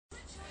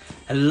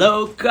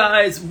Hello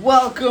guys,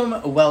 welcome.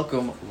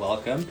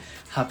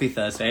 Happy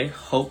Thursday.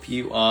 Hope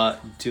you are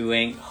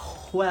doing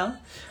well.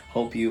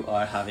 Hope you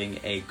are having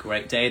a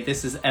great day.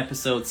 This is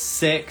episode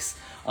 6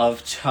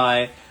 of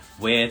Chai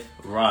with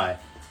Rai.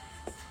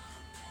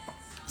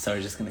 Sorry,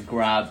 just gonna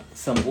grab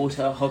some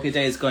water. Hope your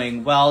day is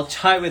going well.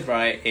 Chai with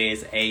Rai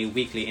is a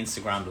weekly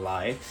Instagram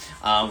live,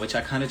 which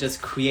I kind of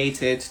just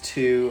created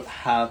to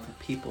have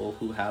people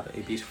who have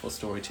a beautiful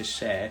story to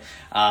share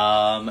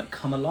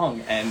come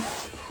along, and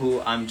who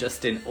I'm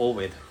just in awe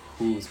with,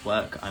 whose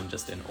work I'm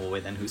just in awe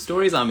with, and whose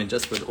stories I'm in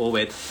just with awe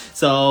with.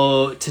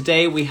 So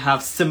today we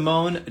have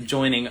Simone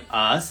joining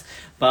us.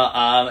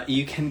 But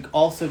you can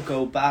also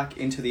go back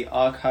into the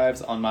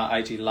archives on my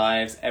IG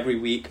lives every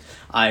week.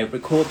 I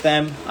record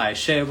them, I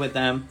share with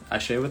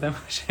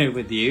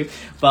you.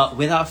 But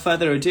without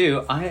further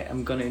ado, I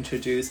am going to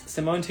introduce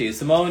Simone to you.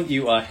 Simone,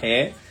 you are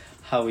here.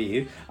 How are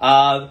you?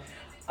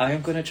 I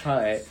am going to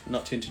try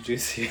not to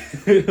introduce you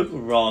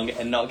wrong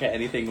and not get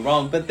anything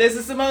wrong, but this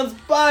is Simone's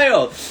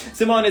bio.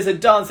 Simone is a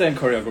dancer and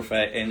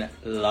choreographer in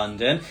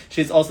London.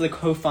 She's also the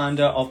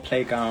co-founder of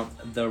Playground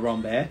The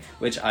Rombe,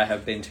 which I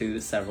have been to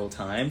several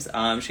times.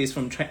 She's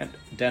from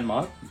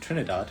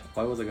Trinidad.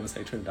 Why was I going to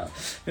say Trinidad?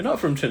 You're not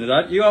from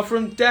Trinidad, you are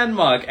from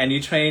Denmark, and you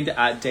trained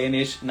at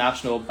Danish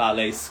National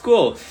Ballet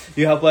School.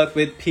 You have worked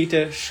with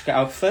Peter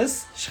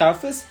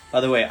Schaufers. By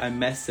the way, I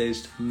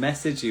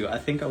messaged you. I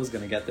think I was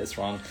going to get this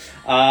wrong.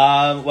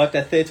 Worked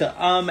at Theatre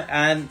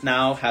and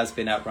now has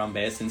been at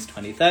Rambe since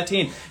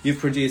 2013. You've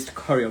produced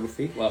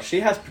choreography. Well, she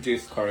has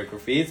produced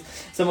choreographies.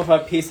 Some of her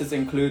pieces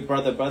include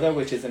Brother Brother,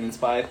 which is an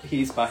inspired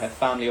piece by her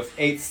family of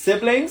 8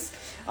 siblings.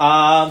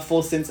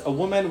 For Since a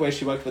Woman, where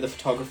she worked with the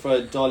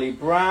photographer Dolly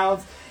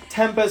Brown.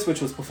 Tempest,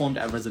 which was performed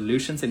at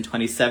Resolutions in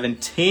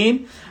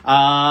 2017.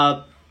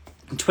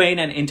 Twain,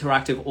 an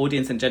interactive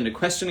audience and gender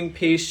questioning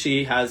piece.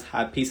 She has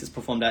had pieces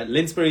performed at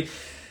Linsbury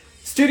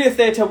Studio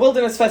Theatre,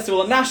 Wilderness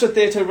Festival, National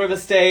Theatre, River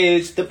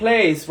Stage, The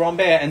Plays,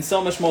 Rombe, and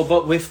so much more.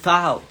 But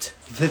without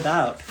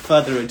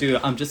further ado,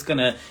 I'm just going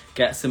to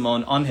get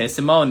Simone on here.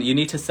 Simone, you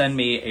need to send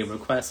me a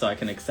request so I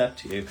can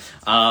accept you.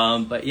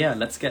 But yeah,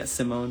 let's get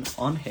Simone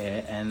on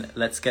here and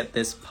let's get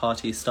this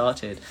party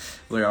started.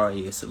 Where are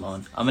you,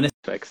 Simone? I'm going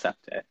to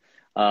accept it.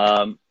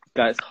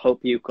 Guys,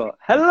 hope you got...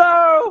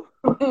 Hello!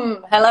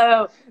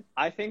 Hello.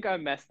 I think I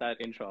messed that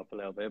intro up a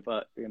little bit,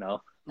 but, you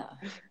know. No.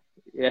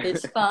 Yeah.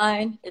 It's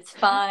fine.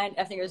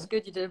 I think it was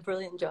good. You did a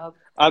brilliant job.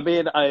 I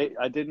mean,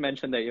 I did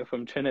mention that you're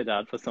from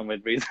Trinidad for some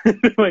weird reason.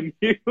 When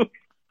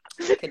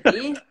Could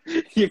be.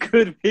 You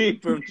could be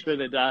from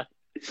Trinidad.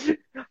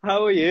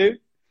 How are you?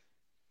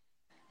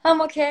 I'm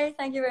okay.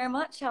 Thank you very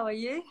much. How are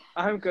you?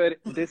 I'm good.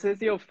 This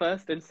is your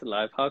first Insta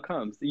Live. How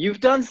comes? You've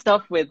done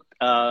stuff with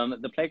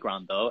the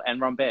Playground, though,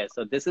 and Rambe,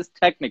 so this is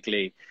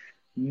technically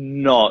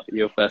not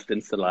your first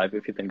Insta Live,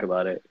 if you think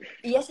about it.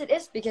 Yes, it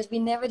is, because we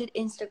never did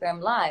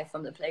Instagram Live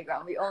from the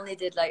Playground. We only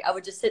did, I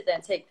would just sit there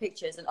and take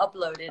pictures and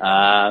upload it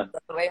on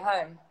the way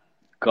home.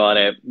 Got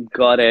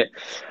it.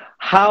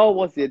 How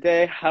was your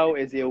day? How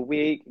is your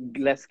week?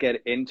 Let's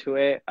get into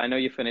it. I know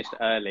you finished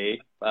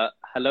early, but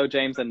hello,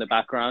 James, in the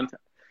background.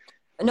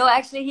 No,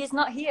 actually, he's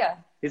not here.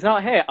 He's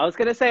not here. I was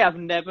going to say I've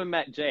never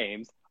met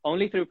James,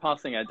 only through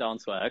passing at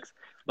Danceworks.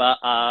 But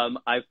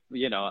I've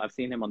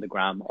seen him on the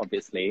gram,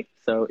 obviously.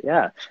 So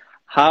yeah,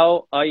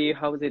 how are you?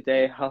 How was your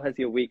day? How has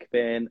your week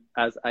been?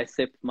 As I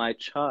sip my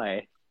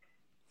chai.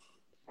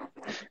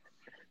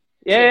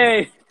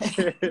 Yay!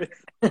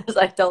 It's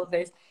like doll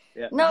face.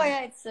 Yeah. No,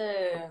 yeah,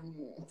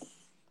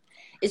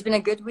 it's been a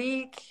good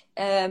week.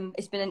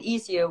 It's been an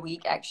easier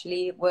week,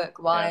 actually,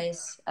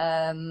 work-wise.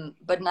 Yeah.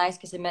 But nice,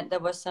 because it meant there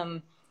was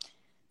some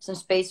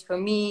space for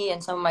me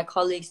and some of my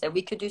colleagues that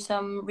we could do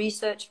some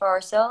research for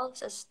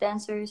ourselves as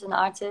dancers and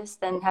artists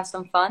and have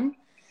some fun.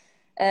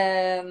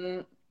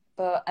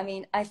 But I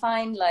mean, I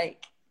find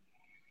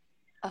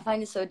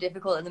it so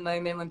difficult at the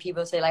moment when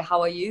people say how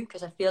are you?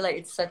 Because I feel like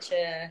it's such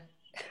a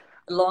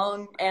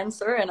long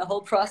answer and a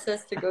whole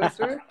process to go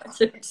through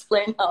to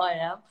explain how I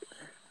am.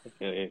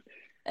 Okay.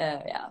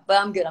 Yeah,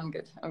 but I'm good.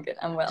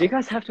 I'm well. Do you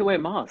guys have to wear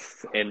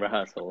masks in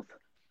rehearsals?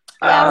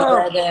 Yeah, we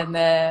wear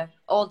them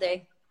all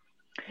day.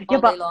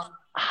 All day long.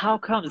 How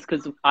comes?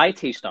 Because I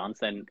teach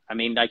dance, and I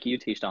mean, you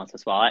teach dance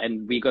as well,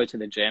 and we go to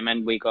the gym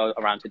and we go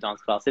around to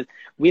dance classes.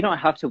 We don't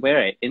have to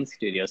wear it in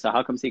studio. So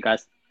how comes you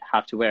guys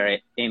have to wear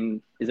it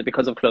in? Is it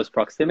because of close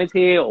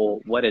proximity, or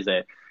what is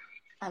it?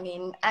 I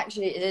mean,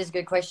 actually, it is a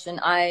good question.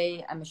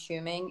 I am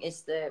assuming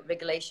it's the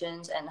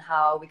regulations and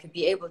how we could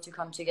be able to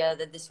come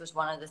together. This was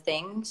one of the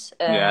things.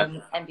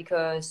 And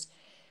because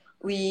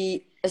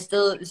we are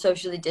still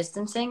socially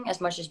distancing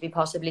as much as we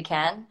possibly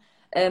can.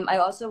 I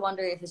also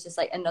wonder if it's just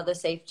another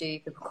safety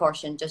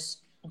precaution just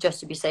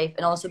to be safe.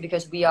 And also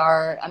because we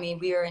are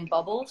in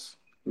bubbles.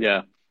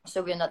 Yeah.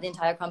 So we're not the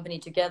entire company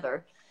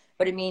together.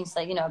 But it means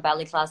a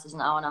ballet class is an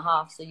hour and a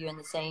half. So you're in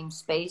the same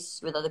space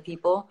with other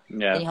people.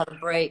 Yeah. Then you have a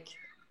break.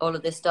 All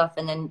of this stuff,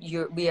 and then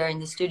we are in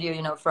the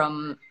studio,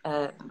 from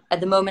at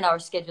the moment our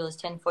schedule is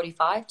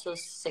 10:45 till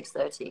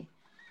 6:30.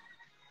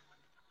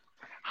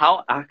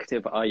 How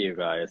active are you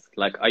guys?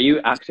 Like, are you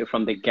active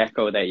from the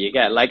get-go that you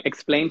get? Like,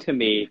 explain to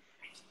me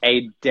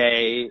a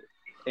day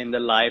in the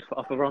life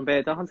of a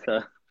Rombe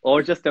dancer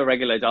or just a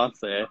regular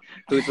dancer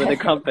who's with a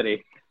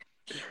company.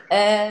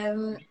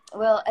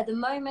 Well, at the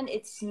moment,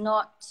 it's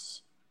not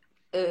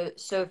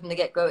so from the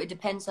get-go. It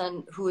depends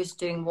on who is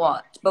doing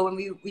what. But when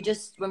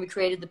we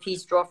created the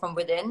piece Draw From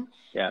Within,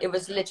 Yeah. it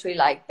was literally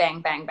like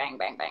bang, bang, bang,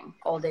 bang, bang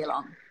all day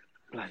long.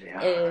 Bloody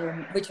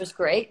hell. Which was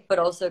great, but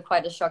also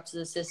quite a shock to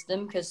the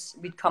system because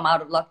we'd come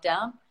out of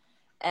lockdown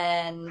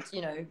and,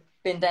 you know,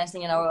 been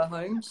dancing in our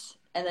homes.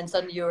 And then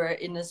suddenly you were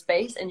in a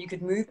space and you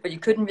could move, but you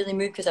couldn't really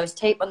move because there was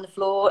tape on the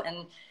floor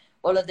and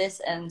all of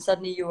this. And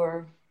suddenly you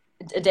were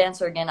a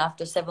dancer again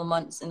after several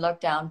months in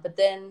lockdown. But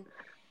then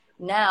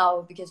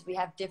now, because we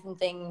have different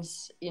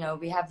things, you know,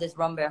 we have this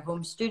Rumba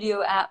home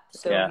studio app.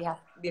 So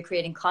we're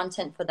creating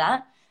content for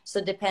that. So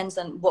it depends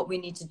on what we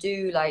need to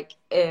do. Like,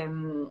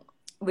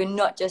 we're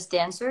not just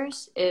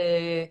dancers.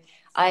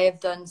 I have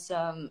done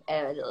some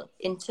little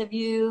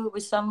interview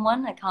with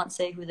someone. I can't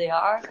say who they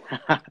are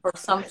or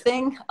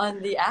something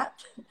on the app.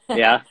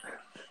 Yeah.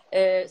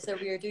 So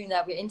we are doing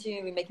that. We're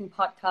interviewing. We're making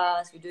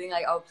podcasts. We're doing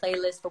like our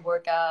playlist for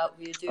workout.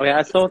 We're doing. Oh yeah,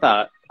 I saw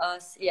that.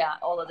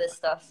 All of this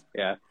stuff.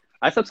 Yeah,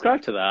 I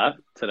subscribed to that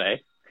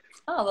today.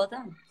 Oh, well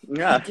done.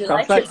 Yeah, Do you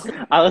like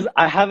it?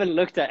 I haven't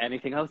looked at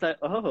anything. I was like,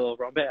 oh,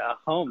 Robert at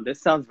home.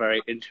 This sounds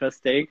very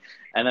interesting.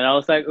 And then I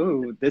was like,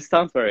 ooh, this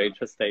sounds very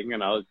interesting.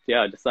 And I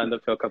just signed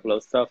up to a couple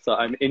of stuff. So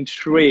I'm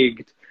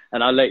intrigued,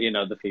 and I'll let you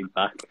know the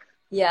feedback.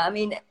 Yeah, I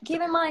mean,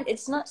 keep in mind,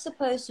 it's not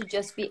supposed to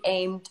just be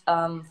aimed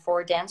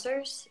for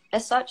dancers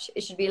as such.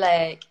 It should be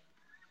like,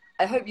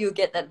 I hope you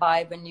get that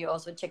vibe when you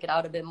also check it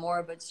out a bit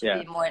more. But it should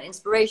be more an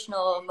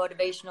inspirational,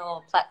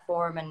 motivational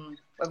platform, and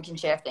where we can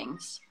share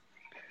things.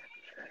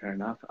 Fair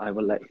enough. I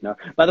will let you know.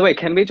 By the way,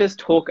 can we just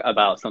talk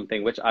about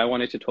something which I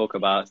wanted to talk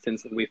about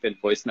since we've been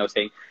voice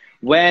noting?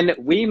 When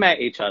we met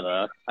each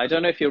other, I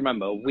don't know if you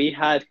remember, we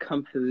had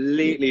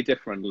completely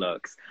different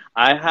looks.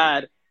 I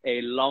had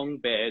a long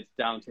beard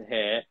down to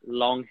here,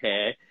 long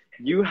hair.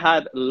 You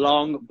had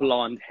long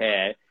blonde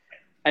hair.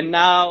 And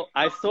now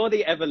I saw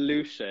the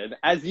evolution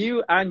as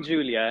you and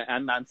Julia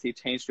and Nancy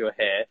changed your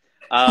hair.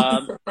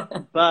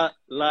 But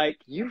like,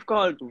 you've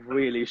got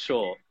really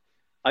short.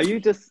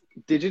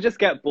 Did you just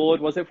get bored?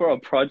 Was it for a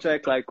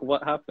project? Like,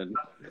 what happened?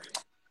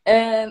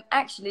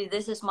 Actually,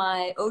 this is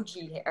my OG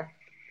hair.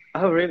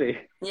 Oh, really?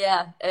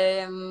 Yeah.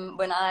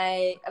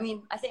 I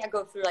think I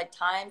go through like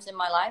times in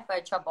my life where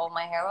I chop all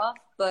my hair off,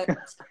 but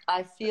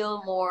I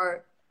feel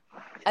more,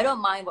 I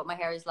don't mind what my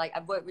hair is like.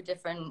 I've worked with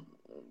different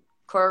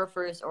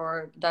choreographers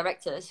or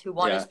directors who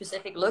want a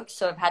specific look.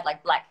 So I've had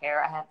like black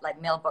hair. I had like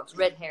mailbox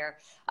red hair.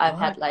 I've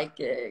had like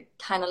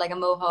kind of like a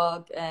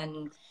mohawk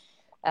and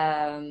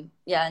and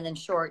then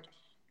short.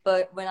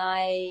 But when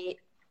I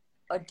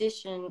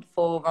auditioned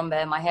for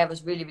Rumba, my hair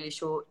was really, really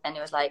short and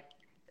it was like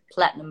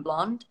platinum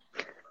blonde.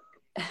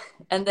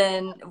 And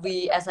then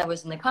as I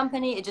was in the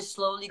company, it just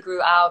slowly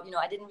grew out. You know,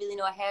 I didn't really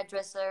know a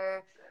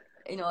hairdresser.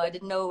 You know, I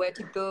didn't know where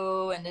to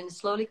go. And then it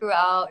slowly grew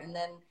out. And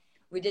then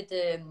we did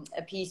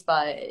a piece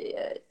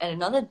by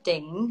another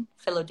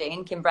fellow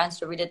Dane, Kim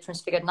Branster. We did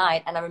Transfigured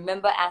Night. And I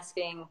remember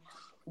asking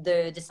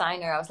the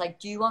designer, I was like,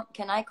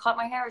 can I cut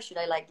my hair or should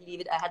I like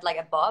leave it? I had like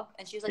a bob.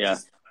 And she was like,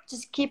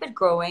 just keep it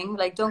growing.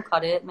 Like, don't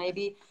cut it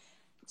maybe.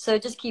 So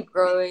just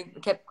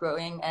kept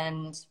growing.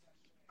 And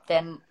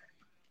then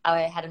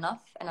I had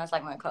enough and I was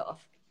like, I'm going to cut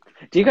off.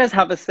 Do you guys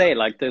have a say?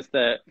 Like,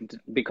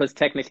 because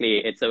technically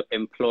it's an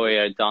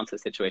employer dancer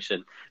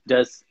situation,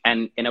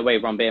 and in a way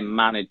Rombe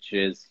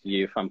manages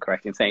you, if I'm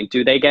correct in saying,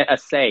 do they get a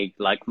say?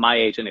 Like my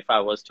agent, if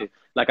I was to,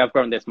 like, I've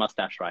grown this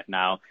mustache right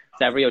now.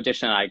 So every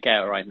audition I get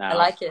right now. I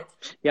like it.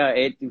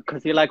 Yeah,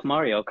 because you like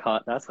Mario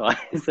Kart, that's why.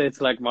 So it's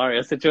like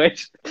Mario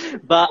situation.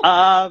 But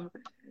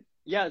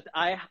yeah,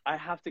 I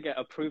have to get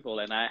approval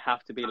and I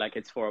have to be like,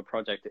 it's for a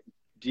project.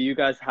 Do you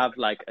guys have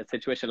like a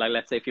situation, like,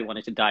 let's say if you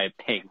wanted to dye it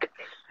pink,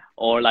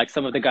 or like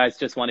some of the guys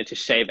just wanted to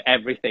shave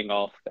everything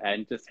off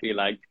and just be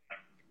like...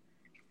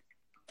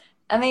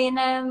 I mean,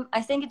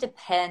 I think it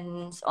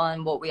depends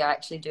on what we are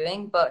actually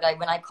doing. But like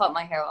when I cut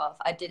my hair off,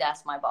 I did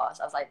ask my boss.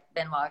 I was like,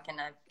 Benoit,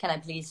 can I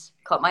please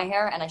cut my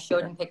hair? And I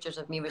showed him pictures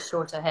of me with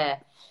shorter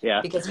hair.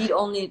 Yeah. Because he'd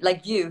only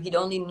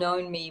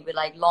known me with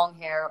like long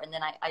hair, and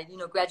then I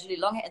gradually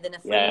long hair and then a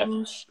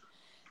fringe.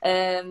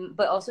 Yeah.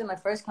 But also in my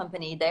first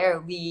company there,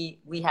 we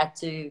had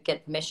to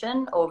get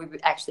permission, or we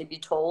would actually be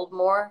told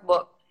more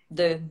what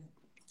the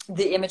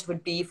image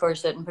would be for a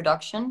certain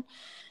production.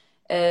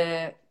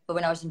 But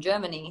when I was in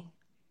Germany,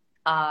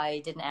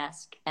 I didn't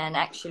ask. And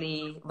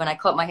actually, when I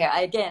cut my hair,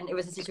 it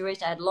was a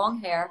situation. I had long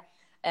hair,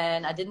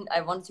 and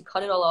I wanted to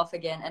cut it all off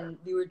again. And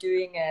we were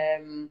doing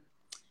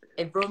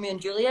a Romeo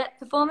and Juliet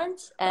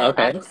performance, and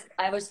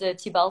I was the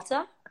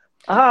Tibalta.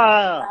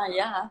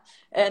 Yeah.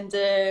 And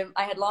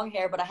I had long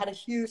hair, but I had a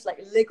huge like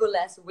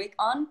Legolas wig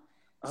on.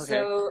 Okay.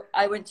 So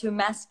I went to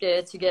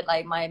Maske to get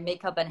like my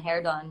makeup and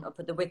hair done, or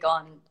put the wig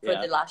on for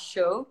the last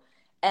show.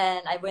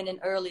 and I went in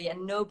early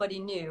and nobody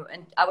knew.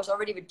 And I was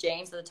already with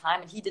James at the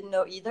time and he didn't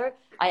know either.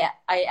 I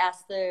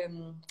asked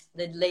the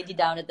lady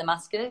down at the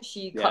maske,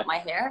 she cut my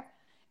hair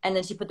and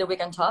then she put the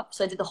wig on top.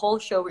 So I did the whole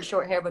show with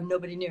short hair, but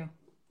nobody knew.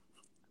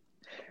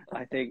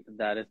 I think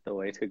that is the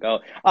way to go.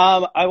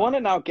 I want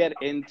to now get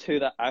into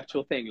the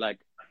actual thing, like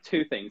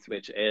two things,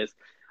 which is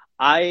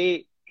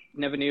I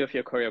never knew of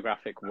your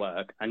choreographic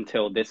work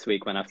until this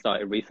week when I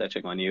started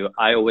researching on you.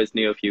 I always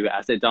knew of you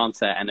as a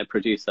dancer and a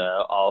producer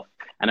of,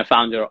 and a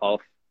founder of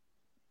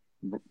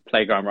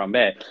Playground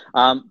Rambert.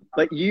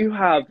 But you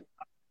have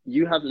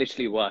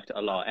literally worked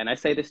a lot. And I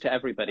say this to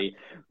everybody.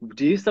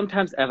 Do you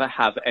sometimes ever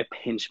have a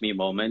pinch me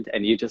moment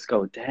and you just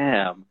go,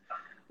 damn?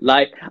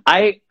 Like,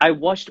 I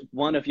watched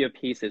one of your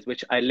pieces,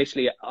 which I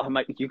literally,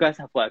 you guys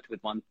have worked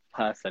with one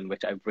person,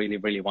 which I really,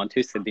 really want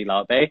to, Cindy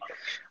Larbe,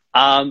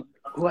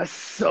 who I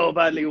so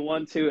badly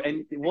want to,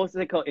 and what's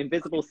it called?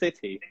 Invisible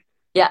City.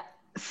 Yeah.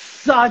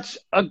 Such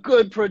a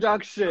good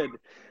production.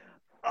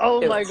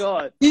 Oh my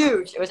God.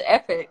 Huge. It was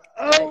epic.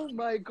 Oh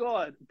my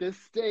God. The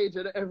stage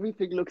and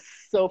everything looks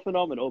so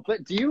phenomenal.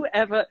 But do you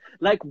ever,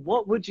 like,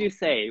 what would you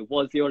say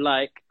was your,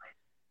 like,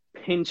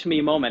 pinch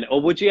me moment?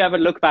 Or would you ever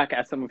look back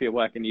at some of your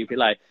work and you'd be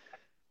like,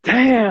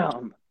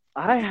 damn,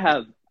 I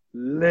have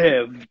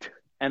lived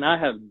and I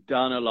have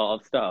done a lot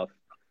of stuff?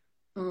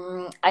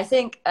 I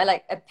think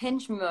like a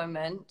pinch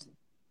moment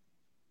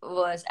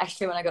was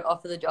actually when I got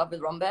offered the job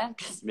with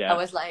Romberg. I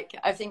was like,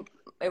 I think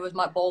it was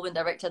my Baldwin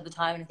director at the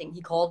time, and I think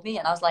he called me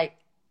and I was like,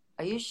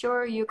 are you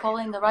sure you're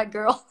calling the right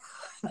girl?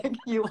 Like,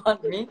 you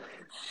want me?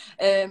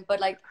 But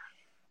like,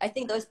 I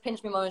think those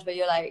pinch me moments where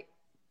you're like,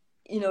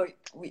 you know,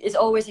 it's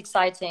always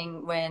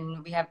exciting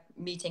when we have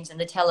meetings and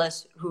they tell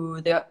us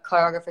who the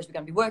choreographers we're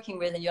going to be working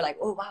with, and you're like,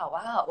 oh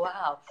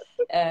wow.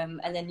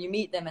 And then you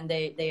meet them and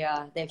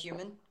they're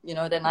human, you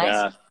know, they're nice.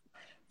 Yeah.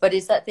 But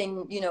it's that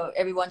thing, you know,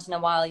 every once in a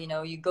while, you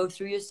know, you go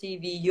through your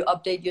CV, you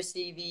update your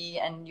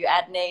CV and you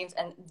add names,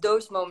 and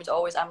those moments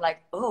always I'm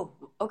like, oh,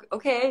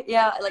 okay,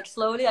 yeah, like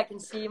slowly I can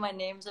see my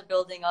names are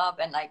building up,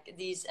 and like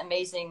these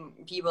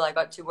amazing people I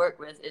got to work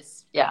with,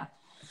 it's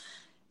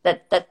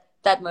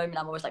that moment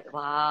I'm always like,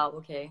 wow,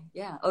 okay,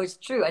 yeah, oh, it's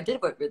true, I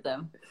did work with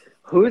them.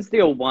 Who's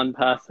the one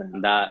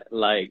person that,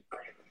 like,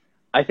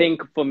 I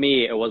think for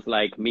me it was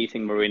like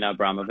meeting Marina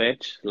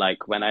Abramovich.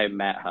 Like, when I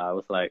met her, I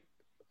was like,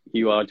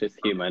 you are just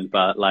human,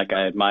 but like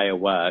I admire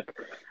work.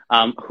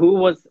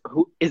 Who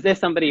is there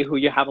somebody who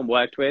you haven't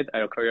worked with,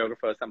 a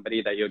choreographer or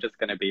somebody that you're just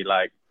gonna be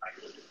like,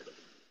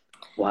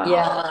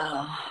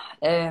 wow?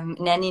 Yeah,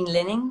 Nanny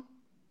Linning.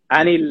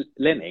 Annie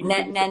Linning.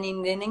 Nanny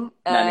Linning.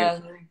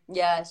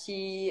 Yeah,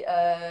 she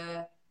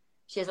has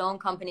her own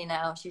company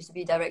now. She used to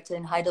be director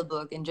in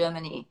Heidelberg in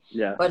Germany.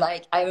 Yeah. But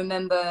like I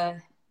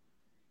remember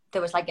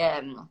there was like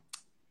a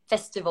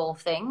festival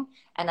thing,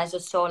 and I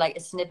just saw like a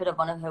snippet of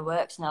one of her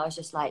works, and I was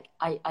just like,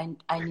 I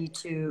need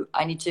to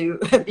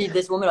be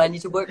this woman. I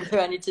need to work with her.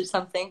 I need to do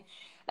something.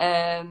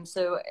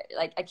 So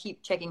like I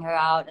keep checking her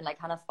out and like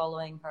kind of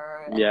following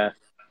her.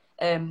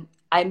 And,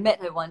 I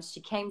met her once. She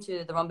came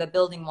to the Romberg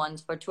building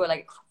once for a tour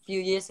like a few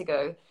years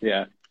ago.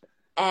 Yeah.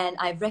 And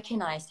I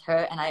recognized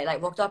her, and I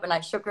like walked up and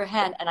I shook her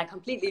hand, and I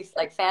completely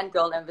like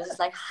fangirled and was just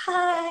like,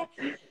 hi.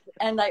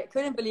 And I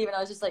couldn't believe it. I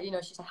was just like, you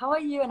know, she's like, how are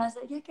you? And I was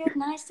like, yeah, good,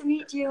 nice to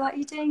meet you. What are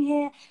you doing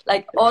here?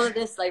 Like all of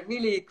this like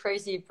really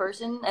crazy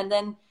person. And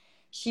then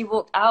she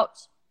walked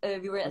out.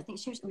 We were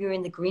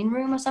in the green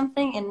room or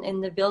something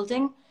in the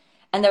building,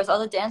 and there was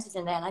other dancers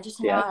in there. And I just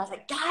turned around and I was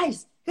like,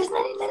 guys, who's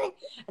Nanny Linning?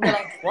 And they're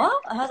like,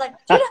 what? And I was like,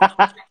 Gina,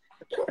 can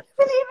you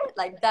believe it?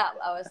 Like that.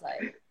 I was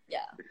like,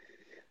 yeah.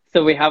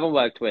 So we haven't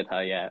worked with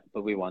her yet,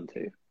 but we want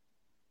to.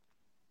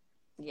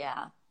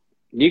 Yeah.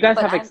 You guys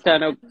have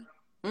external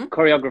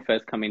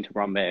choreographers coming to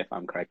Rambert, if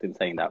I'm correct in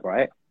saying that,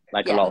 right?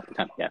 Like a lot of the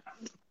time, yeah.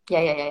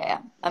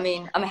 Yeah. I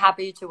mean, I'm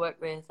happy to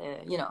work with,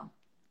 you know.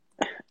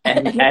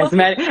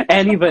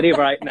 Anybody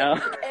right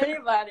now.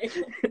 Anybody.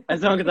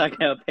 As long as I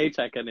get a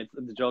paycheck and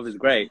the job is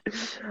great.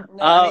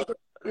 No, I mean,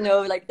 you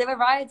know, like the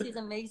variety is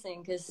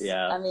amazing because,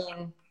 I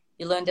mean,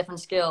 you learn different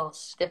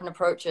skills, different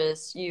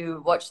approaches.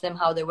 You watch them,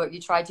 how they work.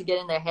 You try to get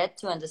in their head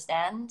to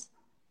understand.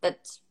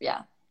 That's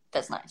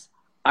nice.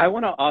 I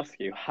want to ask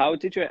you, how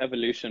did your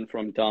evolution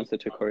from dancer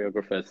to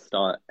choreographer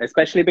start?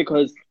 Especially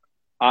because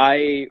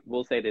I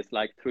will say this,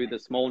 like through the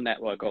small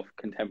network of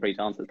contemporary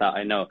dancers that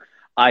I know,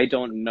 I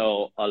don't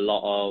know a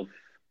lot of,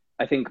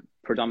 I think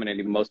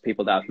predominantly most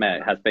people that I've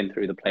met has been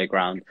through the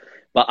playground,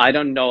 but I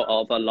don't know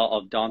of a lot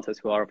of dancers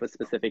who are of a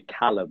specific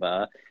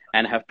caliber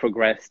and have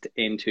progressed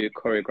into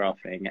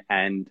choreographing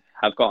and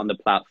have got on the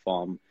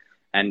platform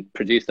and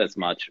produced as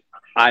much.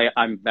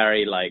 I'm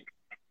very like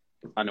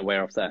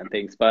unaware of certain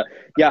things, but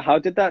yeah, how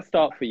did that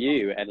start for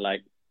you? And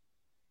like,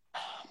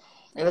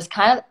 it was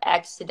kind of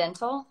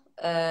accidental.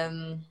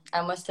 I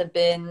must have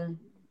been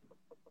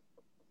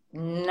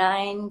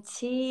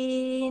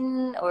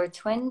 19 or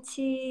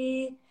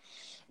 20.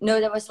 No,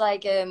 there was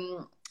like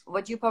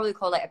what you probably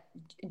call like,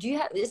 do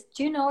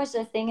you know is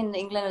a thing in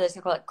England that's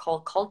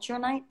called culture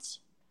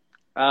nights?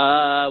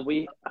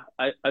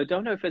 I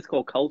don't know if it's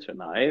called culture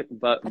night,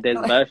 but I there's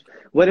don't know. version.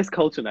 What is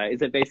culture night?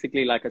 Is it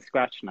basically like a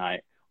scratch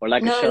night or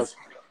like a No, show?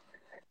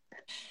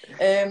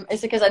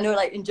 it's because I know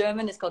like in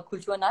German it's called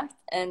Kulturnacht,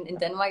 and in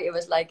Denmark it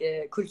was like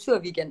a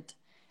Kulturweekend,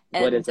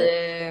 What and is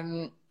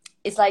it?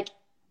 it's like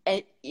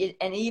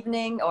an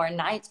evening or a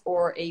night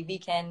or a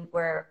weekend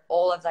where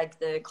all of like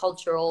the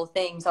cultural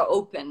things are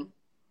open.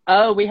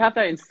 Oh, we have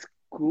that in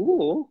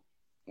school.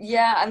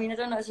 Yeah, I mean, I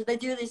don't know. So they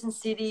do this in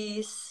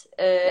cities,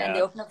 and they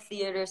Yeah, open up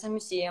theaters and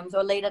museums,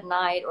 or late at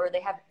night, or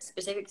they have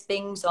specific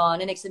things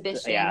on and yeah,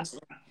 exhibitions.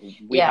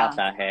 we have Yeah,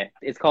 that here.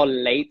 It's called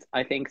late,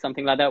 I think,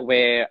 something like that.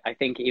 Where I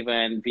think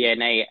even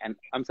VNA, and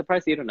I'm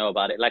surprised you don't know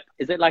about it. Like,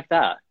 is it like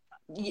that?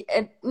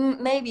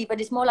 maybe, but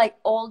it's more like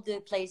all the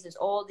places,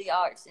 all the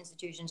arts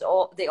institutions,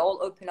 all they all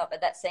open up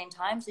at that same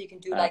time, so you can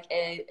do Uh, like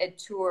a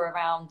tour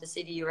around the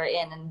city you're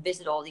in and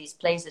visit all these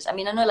places. I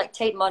mean, I know like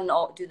Tate Modern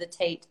all do the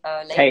Tate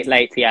Tate late.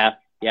 late, yeah,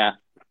 yeah.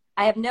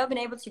 I have never been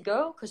able to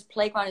go because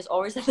playground is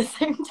always at the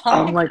same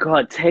Oh time. my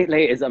God, Tate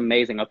late is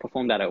amazing. I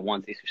performed that at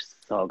once. It's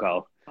just so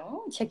go.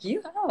 Oh, check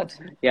you out.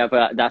 Yeah,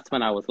 but that's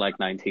when I was like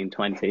 19,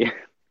 20.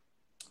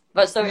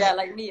 But so yeah,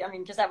 like me, I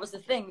mean, because that was the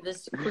thing.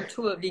 This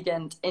culture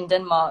weekend in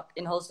Denmark,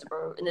 in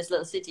Holstebro, in this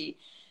little city,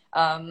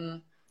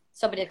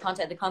 somebody had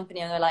contacted the company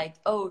and they're like,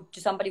 "Oh,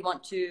 do somebody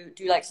want to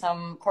do like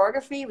some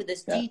choreography with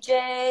this Yeah. DJ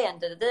and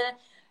da da da?"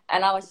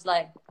 And I was just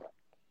like,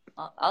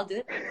 "I'll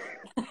do it."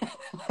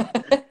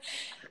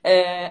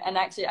 And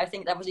actually, I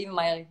think that was even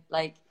my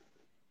like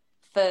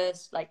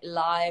first like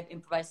live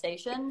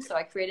improvisation. So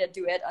I created a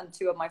duet on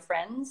two of my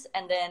friends,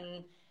 and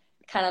then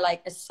kind of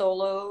like a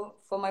solo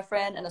for my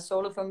friend and a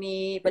solo for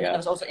me. But then there Yeah.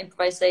 was also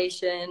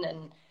improvisation,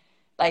 and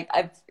like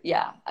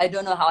I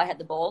don't know how I had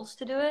the balls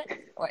to do it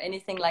or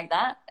anything like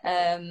that.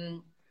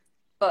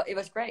 But it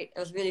was great. It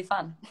was really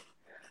fun.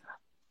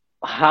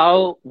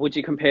 How would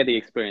you compare the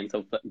experience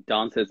of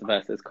dancers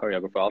versus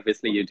choreographer?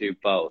 Obviously, you do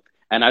both.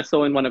 And I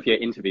saw in one of your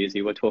interviews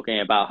you were talking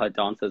about how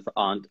dancers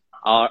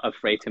are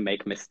afraid to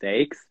make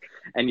mistakes.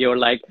 And you're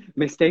like,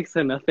 mistakes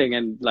are nothing,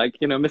 and like,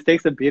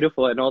 mistakes are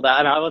beautiful and all that.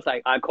 And I was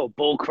like, I call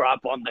bull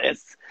crap on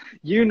this.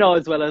 You know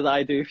as well as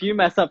I do, if you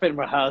mess up in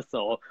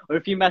rehearsal or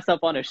if you mess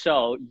up on a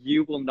show,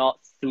 you will not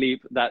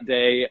sleep that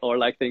day or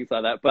like things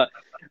like that. But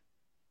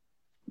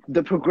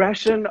the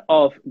progression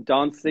of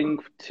dancing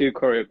to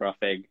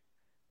choreographing,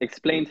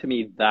 explain to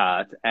me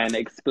that and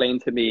explain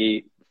to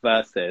me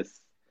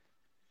versus.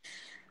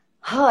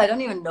 Oh, I don't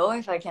even know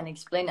if I can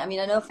explain. I mean,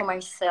 I know for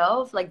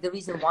myself, like the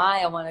reason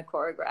why I want to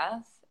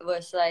choreograph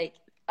was like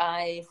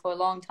I for a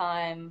long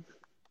time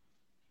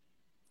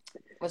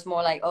was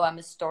more like, oh, I'm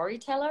a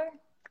storyteller.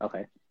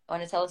 Okay. I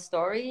want to tell a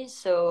story,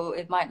 so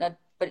it might not,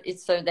 but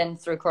it's so then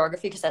through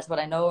choreography because that's what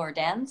I know or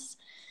dance.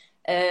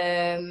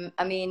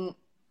 I mean,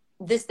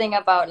 this thing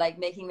about like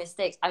making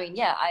mistakes. I mean,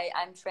 yeah,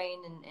 I'm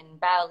trained in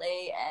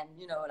ballet and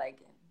like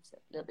a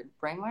little bit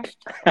brainwashed.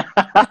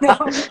 No,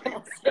 I'm not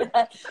gonna say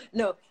that.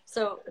 No,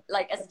 so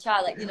like as a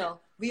child, like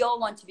we all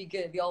want to be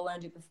good. We all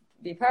want to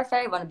be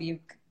perfect. Want to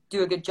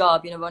do a good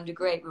job. Want to do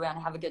great. We want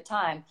to have a good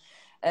time.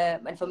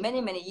 And for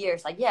many many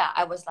years, like yeah,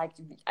 I was like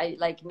I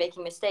like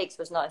making mistakes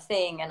was not a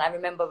thing. And I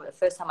remember the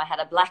first time I had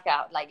a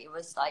blackout, like it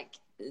was like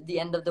the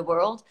end of the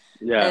world.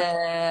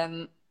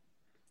 Yeah.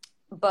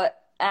 But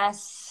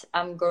as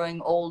I'm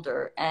growing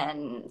older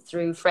and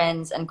through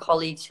friends and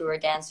colleagues who are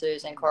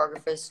dancers and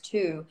choreographers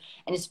too,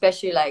 and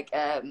especially like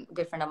a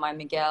good friend of mine,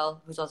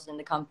 Miguel, who's also in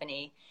the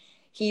company,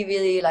 he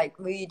really like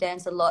we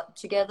danced a lot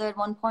together at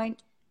one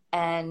point,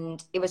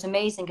 and it was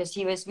amazing because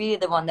he was really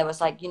the one that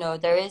was like,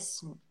 there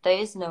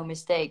is no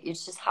mistake.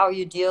 It's just how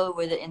you deal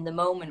with it in the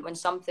moment when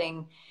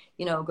something,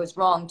 goes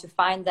wrong. To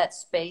find that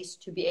space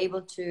to be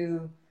able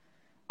to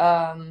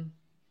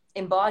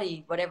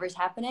embody whatever is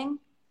happening.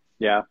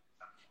 Yeah.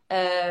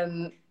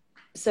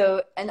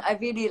 So, and I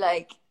really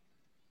like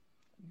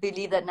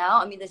believe that now.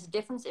 I mean, there's a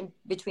difference in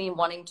between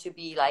wanting to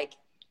be like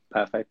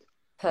Perfect.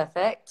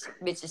 perfect,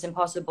 which is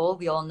impossible.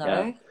 We all Yeah.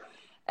 know.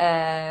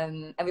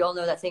 And we all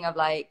know that thing of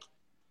like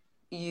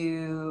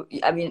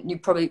I mean, you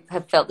probably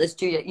have felt this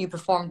too. You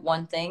performed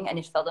one thing and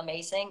it felt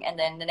amazing, and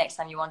then the next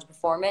time you want to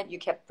perform it, you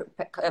kept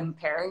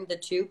comparing the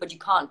two, but you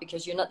can't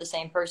because you're not the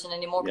same person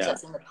anymore because Yeah.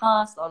 that's in the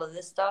past, all of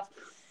this stuff.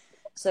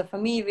 So for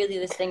me, really,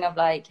 this thing of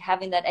like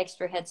having that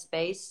extra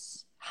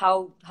headspace,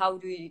 how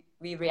do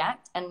we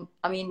react? And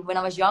I mean, when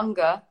I was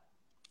younger,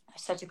 I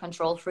was such a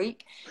control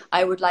freak.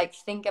 I would like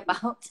think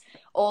about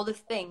all the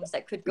things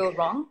that could go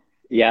wrong,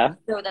 Yeah.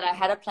 so that I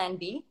had a plan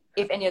B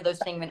if any of those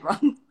things went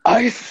wrong.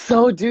 I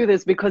so do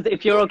this because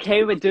if you're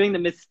okay with doing the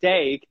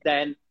mistake,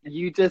 then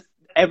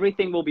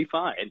everything will be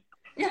fine.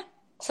 Yeah.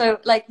 So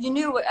like you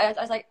knew what I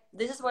was like.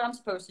 This is what I'm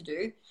supposed to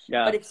do.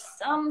 Yeah. But if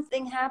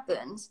something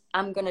happens,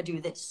 I'm gonna do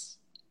this.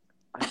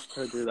 I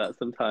still do that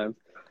sometimes.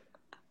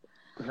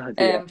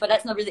 But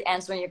that's not really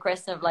answering your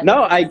question of like.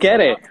 No, I get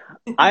it.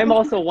 I'm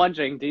also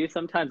wondering,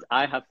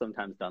 I have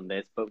sometimes done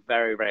this, but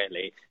very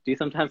rarely. Do you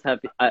sometimes have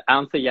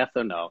answer yes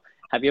or no?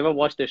 Have you ever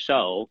watched a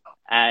show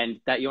and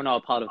that you're not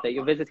a part of, that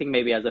you're visiting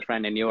maybe as a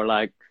friend and you're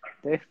like,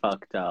 they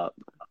fucked up?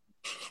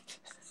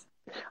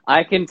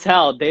 I can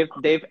tell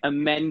they've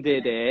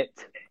amended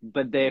it,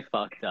 but they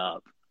fucked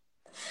up.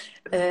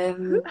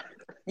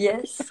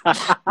 Yes.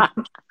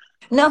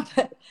 No,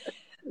 but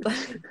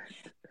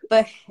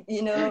but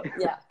you know,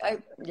 yeah,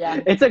 yeah.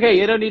 It's okay.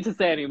 You don't need to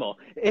say anymore.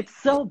 It's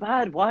so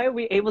bad. Why are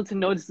we able to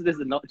notice this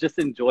and not just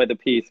enjoy the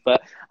piece?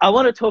 But I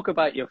want to talk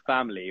about your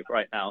family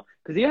right now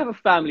because you have a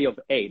family of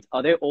 8.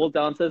 Are they all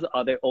dancers?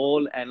 Are they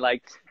all and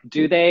like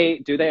do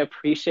they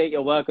appreciate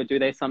your work or do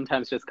they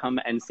sometimes just come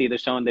and see the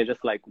show and they're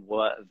just like,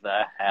 what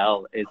the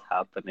hell is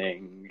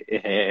happening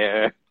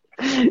here?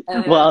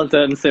 Well Um,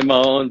 done,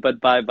 Simone, but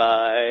bye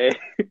bye.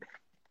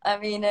 I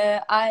mean,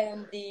 I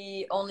am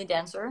the only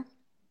dancer.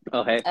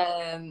 Okay.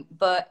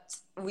 But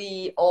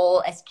we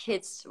all, as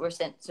kids, were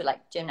sent to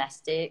like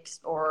gymnastics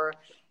or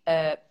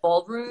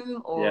ballroom Yeah.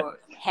 or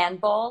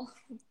handball.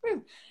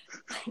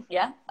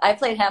 Yeah, I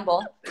played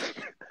handball.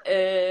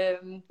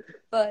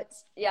 But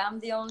yeah, I'm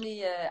the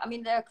only. I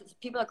mean,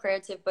 people are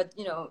creative, but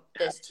you know,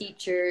 there's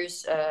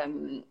teachers.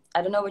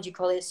 I don't know what you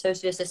call it,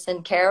 associate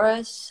assistant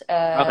carers,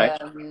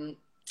 Okay.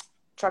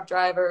 truck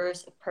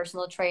drivers,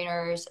 personal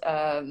trainers.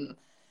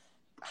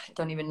 I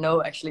don't even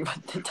know actually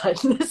what the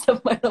title is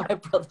of my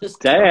brother's job.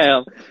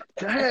 Damn.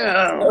 So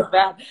Damn.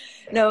 bad.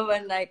 No,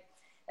 and like,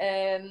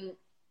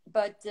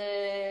 but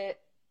yeah,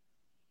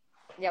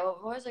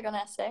 what was I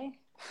gonna say?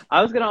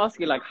 I was gonna ask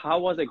you like how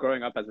was it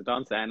growing up as a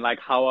dancer and like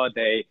how are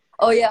they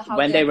Oh yeah, how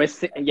when they they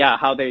get.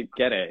 how they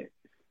get it.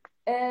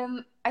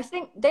 I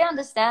think they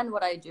understand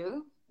what I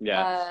do.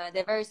 Yeah.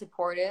 They're very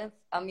supportive.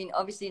 I mean,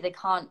 obviously they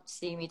can't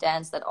see me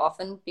dance that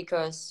often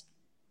because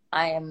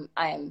I am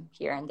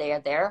here and they are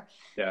there.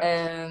 Yeah.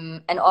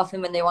 And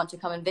often when they want to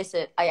come and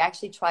visit, I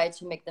actually try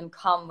to make them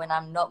come when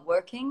I'm not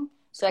working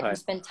so I can Right.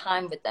 spend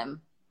time with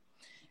them.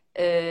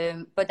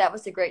 But that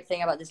was the great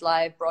thing about this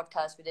live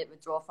broadcast we did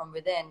with Draw From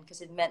Within because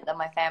it meant that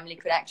my family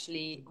could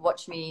actually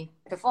watch me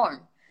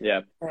perform.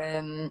 Yeah.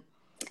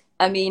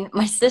 I mean,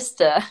 my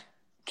sister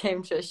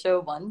came to a show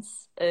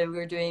once. We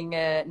were doing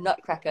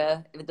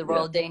Nutcracker with the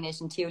Royal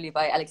Danish in Tivoli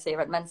by Alexei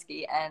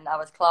Radmansky, and I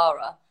was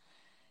Clara.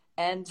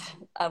 And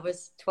I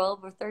was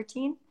 12 or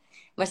 13.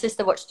 My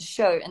sister watched the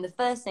show, and the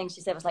first thing she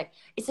said was like,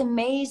 "It's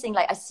amazing.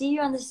 Like, I see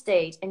you on the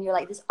stage, and you're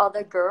like this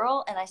other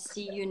girl, and I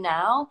see you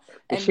now."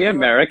 Is And she we were.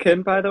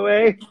 American, by the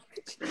way?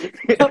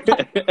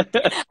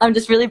 I'm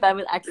just really bad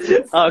with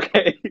accents.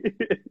 Okay.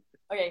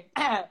 Okay,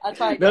 I'll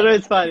try No, again. no,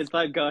 it's fine. It's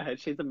fine. Go ahead.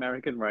 She's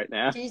American right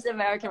now. She's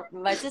American.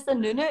 My sister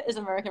Nuna is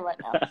American right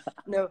now.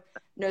 No.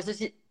 So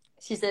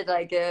she said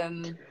like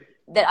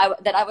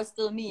that I was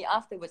still me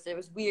afterwards. It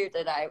was weird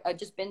that I'd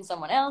just been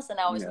someone else and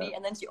I was me.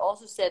 And then she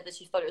also said that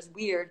she thought it was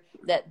weird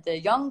that the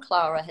young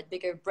Clara had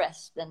bigger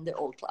breasts than the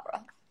old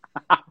Clara.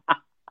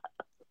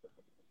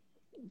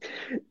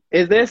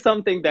 Is there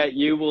something that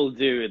you will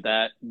do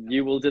that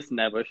you will just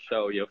never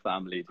show your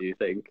family, do you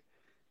think?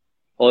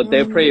 Or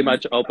they're pretty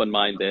much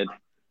open-minded?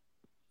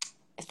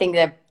 I think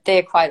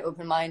they're quite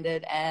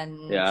open-minded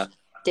and Yeah.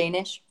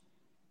 Danish.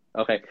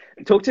 Okay.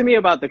 Talk to me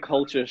about the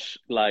culture,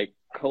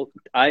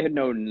 I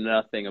know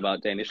nothing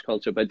about Danish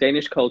culture, but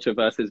Danish culture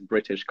versus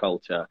British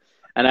culture.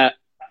 And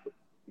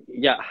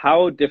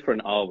how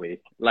different are we?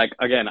 Like,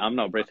 again, I'm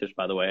not British,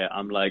 by the way.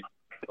 I'm like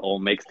all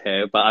mixed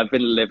here, but I've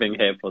been living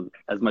here for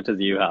as much as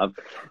you have.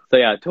 So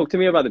yeah, talk to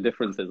me about the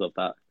differences of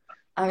that.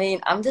 I mean,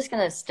 I'm just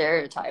gonna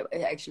stereotype. I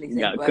actually think.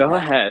 Yeah, go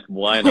ahead.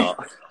 Why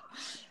not?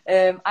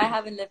 I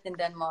haven't lived in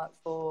Denmark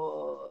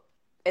for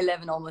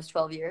 11, almost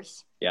 12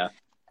 years. Yeah.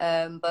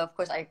 But of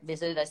course, I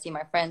visited. I see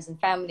my friends and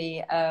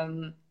family.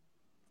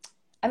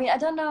 I mean, I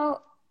don't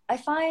know. I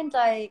find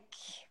like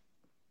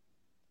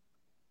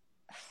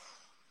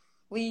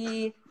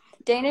we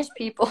Danish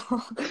people.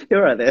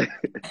 You're right there.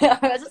 I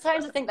was just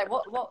trying to think like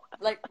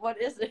what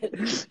is it?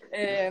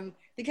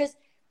 Because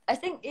I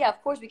think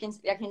of course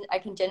I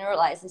can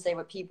generalize and say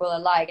what people are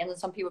like, and then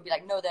some people be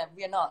like, no, then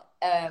we are not.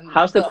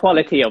 How's the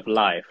quality of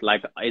life?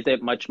 Like, is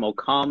it much more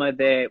calmer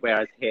there?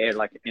 Whereas here,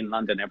 like in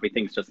London,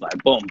 everything's just like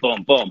boom,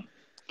 boom, boom.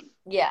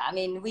 Yeah, I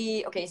mean,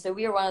 so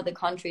we are one of the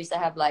countries that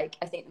have like,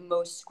 I think the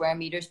most square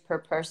meters per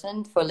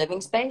person for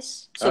living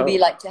space. So we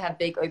like to have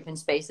big open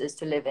spaces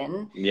to live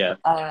in. Yeah.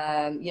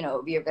 You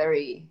know, we are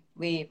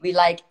we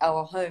like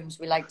our homes.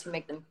 We like to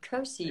make them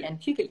cozy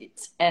and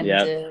hyggeligt. And,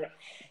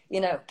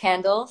 you know,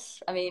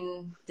 candles. I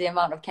mean, the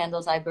amount of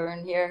candles I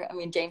burn here. I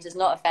mean, James is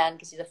not a fan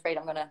because he's afraid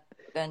I'm going to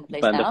burn the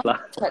place down.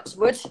 Touch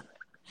wood.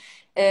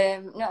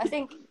 No, I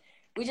think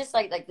we just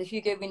like the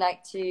hygge. We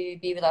like to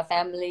be with our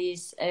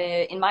families.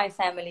 In my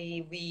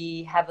family,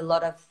 we have a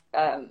lot of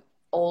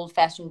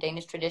old-fashioned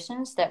Danish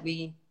traditions that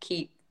we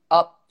keep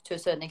up to a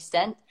certain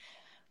extent.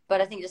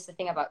 But I think just the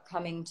thing about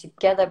coming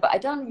together. But I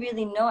don't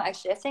really know,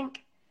 actually. I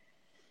think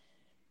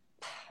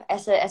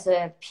as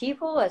a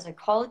people, as a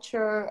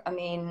culture, I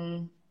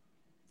mean,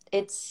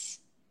 it's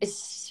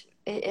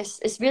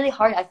really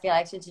hard, I feel,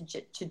 actually,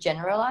 to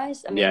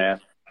generalize. I mean,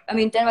 I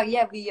mean,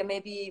 Denmark,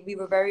 we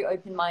were very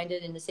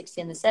open-minded in the 60s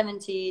and the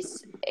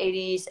 70s,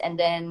 80s, and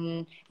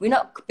then we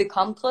not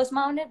become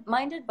close-minded,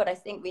 but I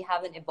think we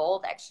haven't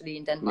evolved actually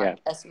in Denmark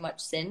as much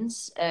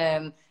since.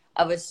 I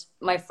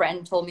my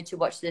friend told me to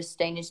watch this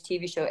Danish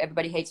TV show,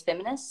 Everybody Hates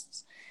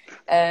Feminists.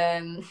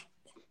 And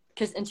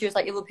she was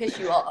like, it will piss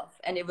you off,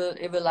 and it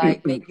will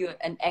like make you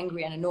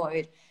angry and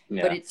annoyed.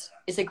 Yeah. But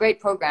it's a great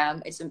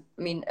program. If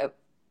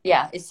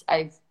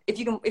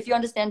you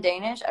understand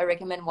Danish, I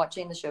recommend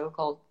watching the show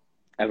called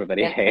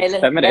Everybody Hates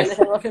Feminists.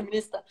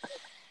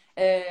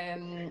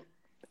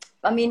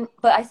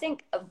 But I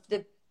think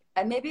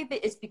maybe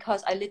it's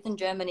because I lived in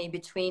Germany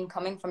between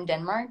coming from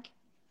Denmark,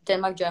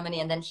 Germany,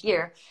 and then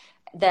here,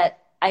 that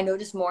I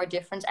noticed more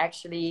difference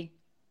actually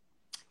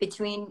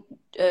between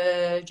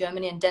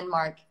Germany and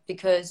Denmark,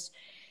 because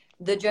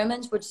the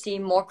Germans would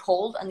seem more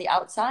cold on the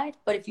outside,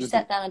 but if you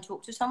sat down and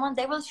talked to someone,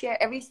 they will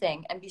share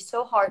everything and be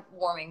so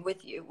heartwarming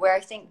with you. Where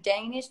I think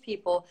Danish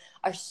people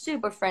are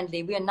super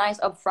friendly. We are nice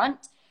up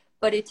front,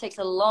 but it takes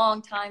a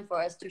long time for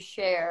us to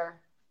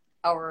share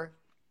our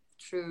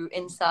true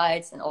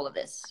insights and all of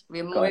this.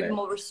 We're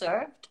more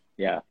reserved.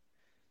 Yeah.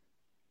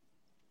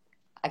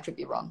 I could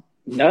be wrong.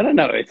 No,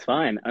 it's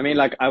fine. I mean,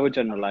 like, I would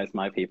generalize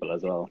my people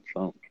as well.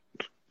 So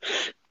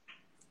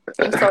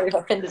I'm sorry if I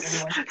offended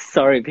anyone.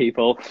 Sorry,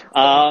 people.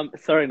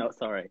 Sorry, not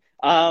sorry.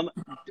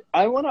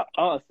 I want to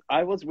ask,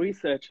 I was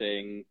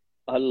researching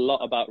a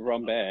lot about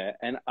Rambert,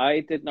 and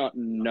I did not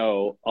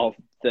know of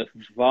the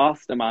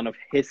vast amount of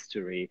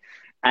history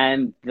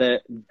and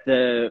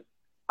the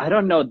I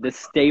don't know, the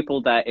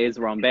staple that is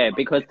Rambert.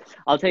 Because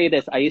I'll tell you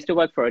this, I used to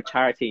work for a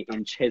charity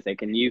in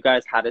Chiswick, and you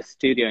guys had a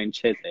studio in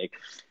Chiswick.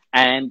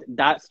 And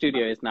that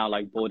studio is now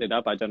like boarded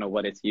up. I don't know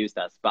what it's used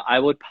as, but I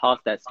would pass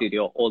that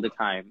studio all the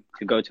time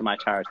to go to my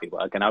charity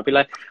work. And I'll be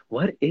like,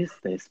 what is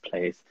this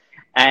place?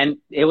 And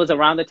it was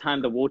around the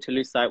time the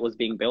Waterloo site was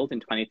being built in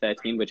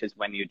 2013, which is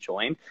when you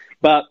joined.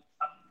 But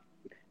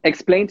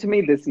explain to me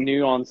this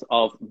nuance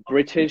of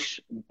British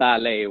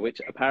ballet,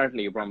 which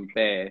apparently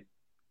Rambert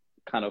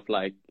kind of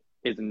like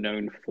is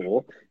known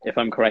for, if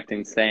I'm correct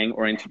in saying,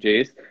 or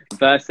introduced,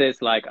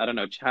 versus like, I don't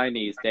know,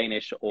 Chinese,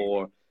 Danish,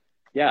 or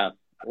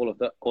all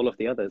of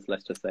the others,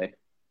 let's just say.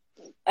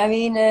 I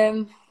mean,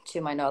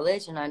 to my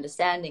knowledge and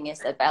understanding is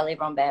that Ballet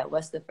Rambert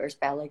was the first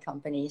ballet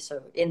company,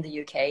 so in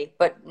the UK,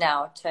 but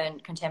now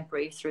turned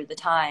contemporary through the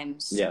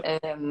times. Yeah.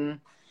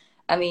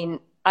 I mean,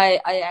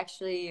 I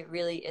actually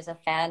really is a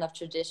fan of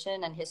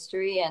tradition and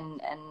history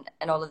and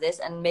all of this,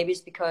 and maybe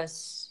it's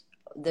because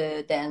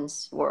the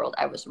dance world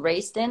I was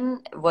raised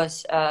in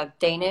was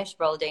Danish,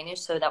 Royal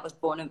Danish, so that was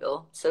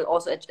Bonneville. So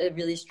also a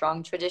really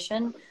strong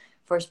tradition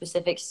for a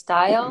specific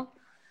style.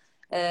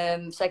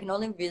 So I can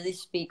only really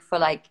speak for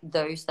like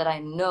those that I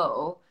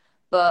know,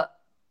 but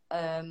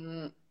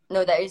no,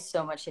 there is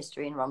so much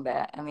history in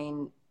Rambert. I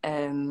mean,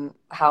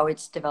 how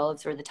it's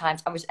developed through the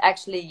times. I was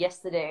actually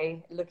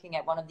yesterday looking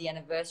at one of the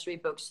anniversary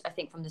books, I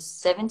think from the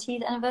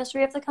 70th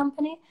anniversary of the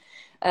company,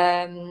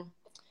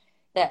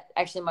 that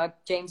actually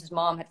James's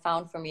mom had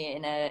found for me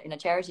in a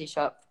charity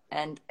shop.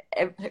 And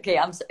okay,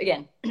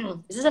 again,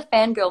 this is a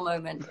fangirl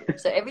moment.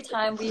 So every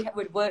time we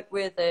would work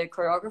with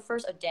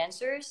choreographers or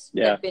dancers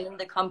that had been in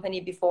the company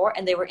before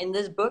and they were in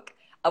this book,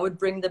 I would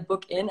bring the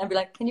book in and be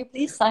like, can you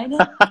please sign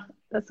it?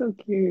 That's so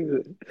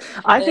cute.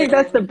 I think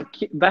that's the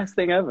best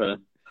thing ever.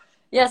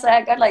 Yes,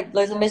 I got like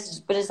loads of messages,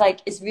 but it's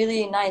like, it's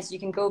really nice. You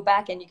can go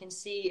back and you can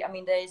see, I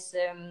mean, there's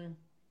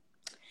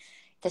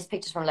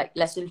pictures from like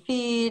Les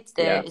Sulfites,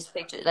 there's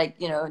pictures like,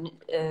 you know.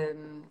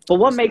 But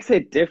what makes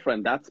it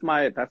different? Is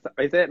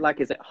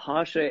it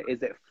harsher?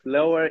 Is it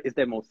slower? Is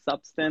there more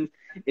substance?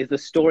 Is the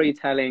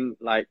storytelling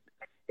like,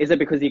 is it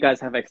because you guys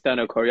have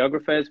external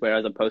choreographers,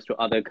 whereas opposed to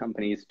other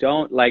companies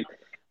don't? Like,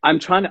 I'm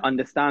trying to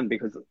understand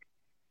because,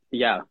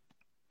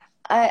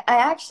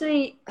 I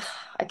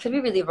could be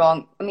really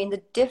wrong. I mean,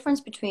 the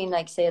difference between,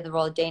 like, say, the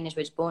Royal Danish,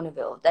 which is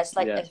Bonneville, that's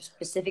like a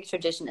specific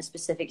tradition, a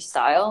specific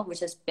style, which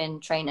has been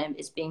trained and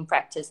is being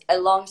practiced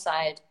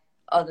alongside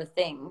other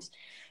things.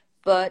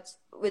 But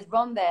with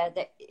Rambert,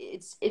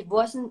 it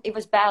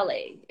was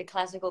ballet, a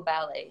classical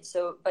ballet.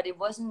 So, but it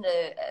wasn't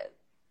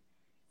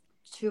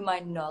to my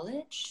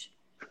knowledge,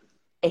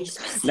 a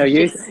specific. No,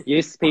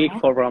 you speak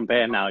for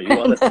Rambert now. You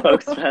are the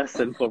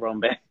spokesperson for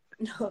Rambert.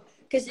 No,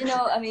 because, you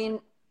know, I mean,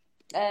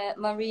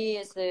 Marie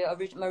is the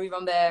original Marie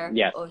Rambert,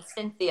 or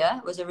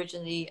Cynthia was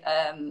originally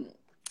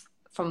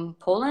from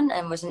Poland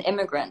and was an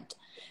immigrant.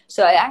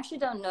 So I actually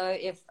don't know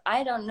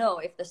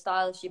if the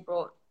style she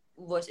brought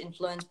was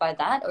influenced by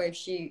that, or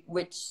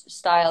which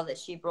style that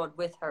she brought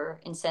with her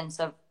in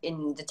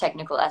the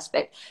technical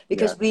aspect.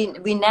 Because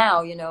we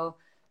now, you know,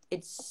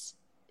 it's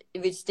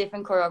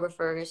different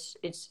choreographers,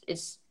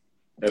 it's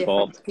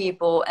different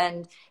people,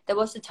 and there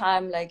was a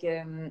time like.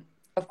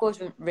 Of course,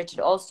 when Richard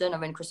Alston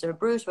and when Christopher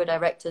Bruce were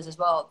directors as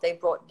well, they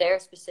brought their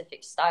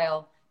specific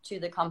style to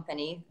the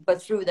company,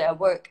 but through their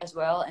work as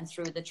well and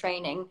through the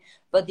training.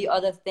 But the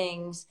other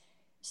things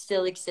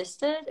still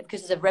existed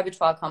because it's a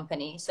repertoire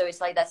company. So it's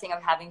like that thing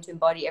of having to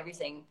embody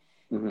everything.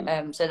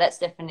 Mm-hmm. So that's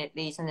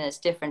definitely something that's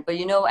different. But,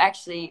 you know,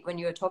 actually, when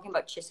you were talking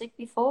about Chiswick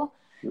before,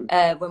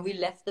 when we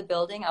left the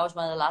building, I was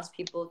one of the last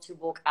people to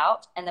walk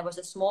out. And there was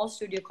a small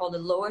studio called the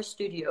Lower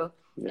Studio.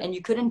 And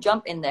you couldn't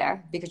jump in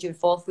there because you'd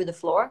fall through the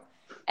floor.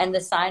 And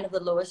the sign of the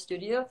Lower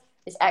Studio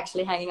is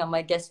actually hanging on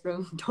my guest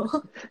room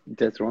door.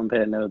 Does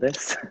Romper know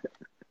this?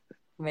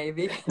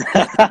 Maybe.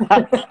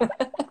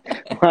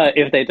 Well,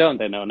 if they don't,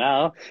 they know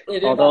now. They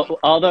do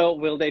Although,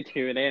 will they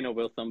tune in, or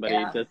will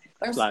somebody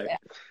just like,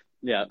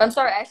 yeah? I'm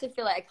sorry. I actually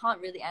feel like I can't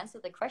really answer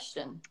the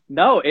question.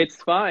 No, it's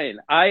fine.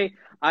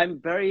 I'm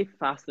very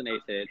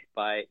fascinated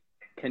by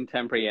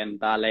contemporary and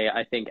ballet.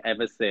 I think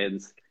ever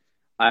since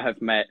I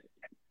have met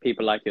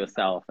people like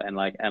yourself and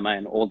like Emma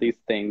and all these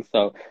things.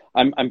 So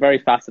I'm very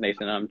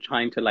fascinated, and I'm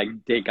trying to like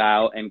dig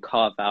out and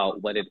carve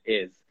out what it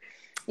is.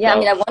 Yeah, so, I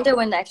mean, I wonder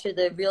when actually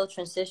the real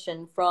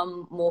transition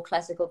from more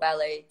classical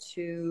ballet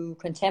to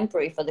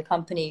contemporary for the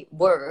company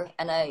were,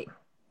 and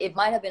it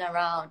might have been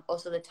around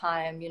also the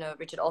time, you know,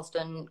 Richard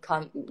Alston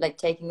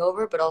taking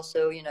over, but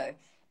also, you know,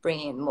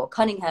 bringing more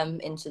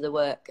Cunningham into the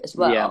work as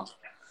well.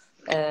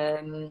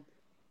 Yeah.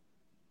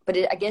 But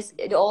I guess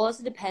it all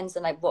also depends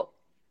on like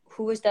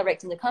who was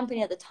directing the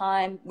company at the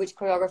time, which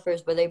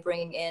choreographers were they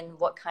bringing in,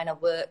 what kind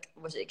of work,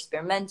 was it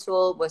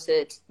experimental, was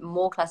it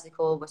more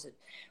classical, was it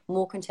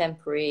more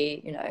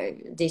contemporary, you know,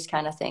 these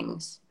kind of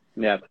things.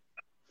 Yeah.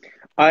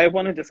 I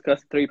want to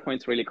discuss 3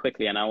 points really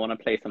quickly, and I want to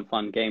play some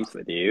fun games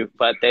with you,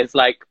 but there's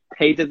like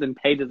pages and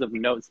pages of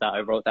notes that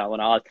I wrote that I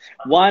want to ask.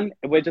 One,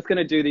 we're just going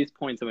to do these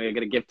points and we're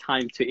going to give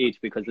time to each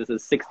because this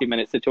is a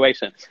 60-minute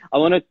situation. I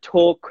want to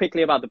talk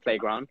quickly about the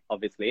playground,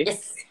 obviously.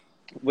 Yes.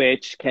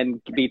 Which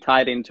can be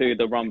tied into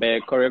the Romper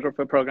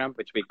choreographer program,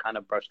 which we kind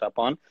of brushed up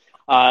on.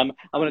 I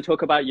want to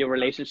talk about your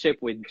relationship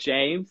with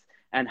James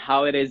and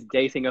how it is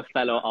dating a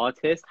fellow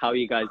artist, how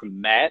you guys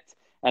met.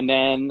 And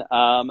then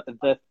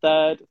the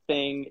third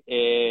thing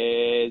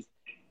is,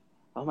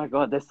 oh my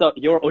God,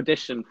 your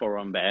audition for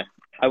Romper.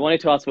 I wanted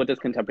to ask, what does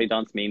contemporary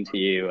dance mean to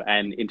you,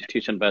 and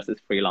institution versus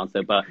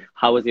freelancer, but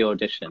how was your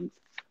audition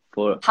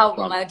for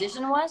my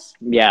audition was?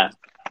 Yeah.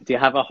 Do you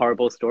have a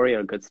horrible story or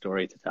a good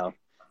story to tell?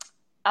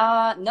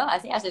 No, I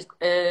think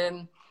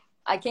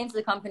I came to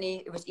the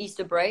company. It was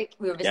Easter break.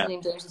 We were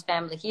visiting James's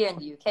family here in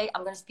the UK.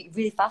 I'm going to speak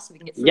really fast so we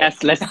can get through.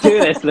 Yes, let's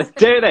do this. Let's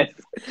do this.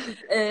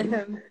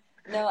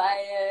 No,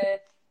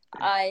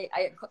 I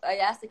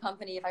asked the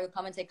company if I could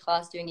come and take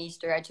class during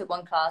Easter. I took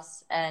one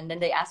class, and then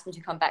they asked me to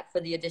come back for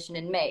the audition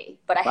in May.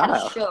 But I had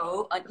a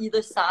show on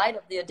either side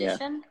of the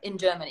audition in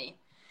Germany.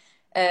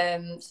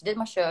 So did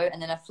my show,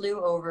 and then I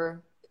flew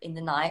over in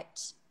the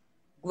night,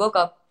 woke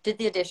up, did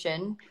the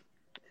audition,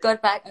 got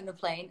back on the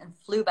plane and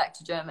flew back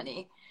to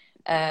Germany.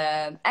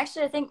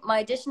 Actually, I think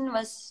my audition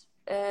was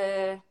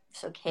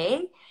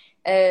okay.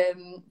 There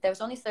was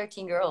only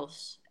 13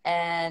 girls.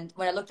 And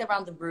when I looked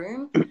around the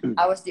room,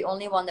 I was the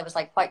only one that was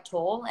like quite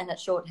tall and had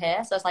short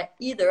hair. So I was like,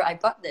 either I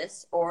got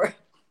this or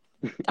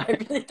I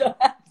really don't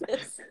have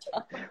this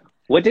job.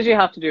 What did you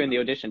have to do in the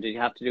audition? Did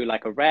you have to do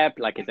like a rep?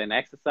 Like, is it an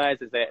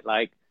exercise? Is it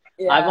like,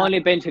 I've only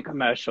been to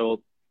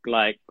commercial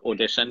like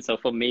audition, so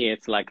for me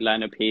it's like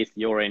learn a piece,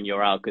 you're in,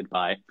 you're out,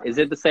 goodbye. Is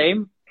it the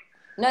same?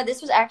 No, this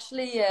was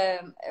actually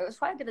it was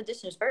quite a good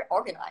audition. It was very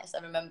organized,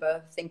 I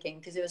remember thinking,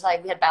 because it was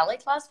like we had ballet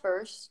class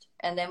first,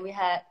 and then we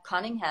had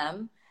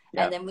Cunningham,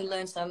 and then we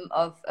learned some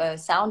of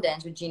sound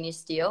dance with Genius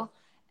Steele,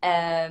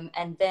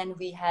 and then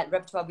we had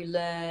repertoire. We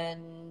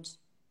learned,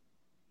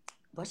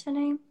 what's her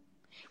name?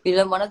 We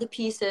learned one of the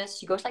pieces.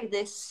 She goes like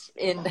this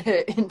in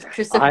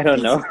Christopher. I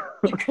don't know.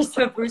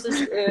 Christopher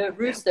Bruce's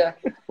Rooster.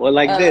 Well,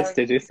 like this,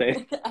 did you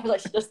say? I was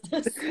like, she does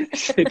this.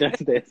 She does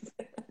this.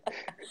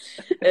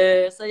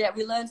 So yeah,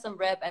 we learned some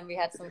rep and we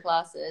had some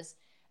classes,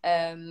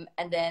 and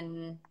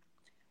then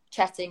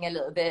chatting a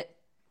little bit.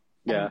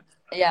 And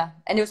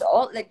it was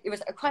all like, it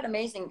was quite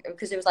amazing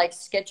because it was like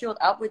scheduled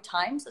out with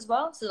times as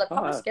well. So like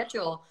proper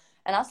schedule.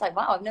 And I was like,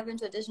 wow, I've never been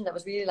to an audition that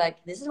was really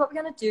like, this is what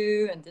we're going to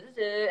do, and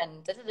da-da-da,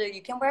 and da-da-da.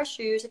 You can wear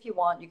shoes if you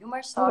want. You can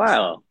wear socks. Oh,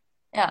 wow.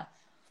 Yeah.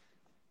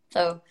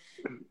 So,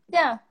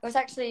 yeah,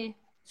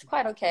 it's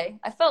quite okay.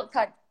 I felt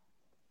quite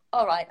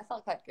all right. I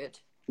felt quite good.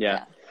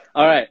 Yeah.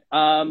 All right.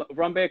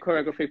 Romper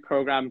choreography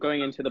program,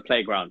 going into the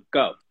playground.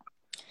 Go.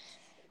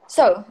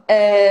 So,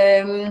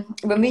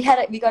 when we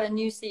got a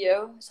new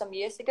CEO some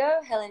years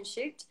ago, Helen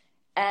Schut,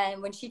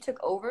 and when she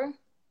took over,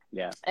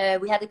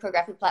 we had the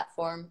choreography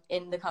platform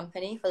in the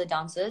company for the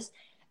dancers,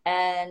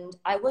 and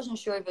I wasn't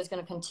sure if it was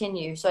going to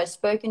continue. So I'd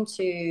spoken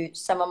to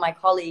some of my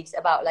colleagues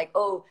about like,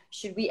 oh,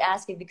 should we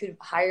ask if we could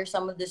hire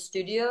some of the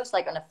studios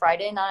like on a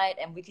Friday night,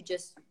 and we could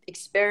just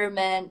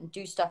experiment and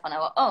do stuff on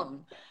our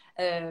own,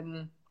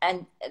 and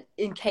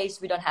in case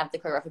we don't have the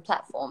choreography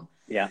platform.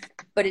 Yeah.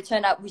 But it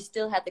turned out we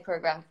still had the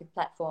choreography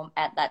platform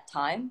at that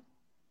time,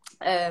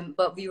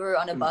 but we were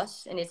on a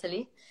bus in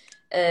Italy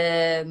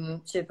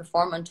to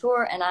perform on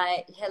tour, and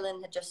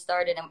Helen had just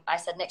started, and I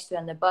sat next to her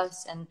on the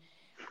bus, and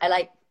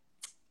I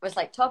was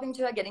talking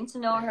to her, getting to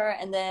know her,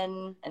 and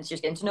she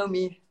was getting to know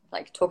me,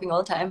 like talking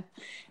all the time,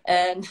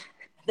 and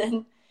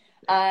then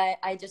I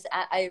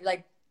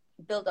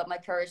built up my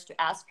courage to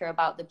ask her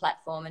about the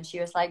platform, and she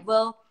was like,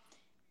 well,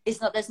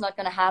 that's not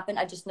going to happen.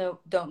 I just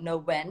don't know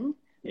when.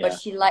 Yeah.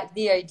 But she liked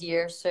the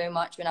idea so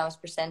much when I was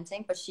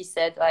presenting, but she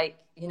said, like,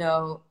 you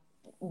know,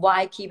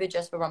 why keep it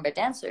just for Romper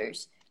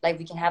dancers? like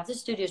we can have the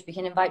studios, we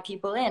can invite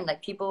people in,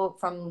 like people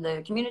from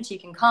the community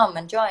can come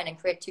and join and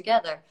create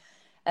together.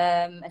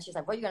 And she's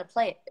like, what are you going to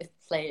play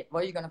it?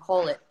 What are you going to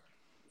call it?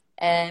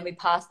 And we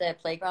passed the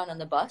playground on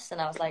the bus,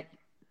 and I was like,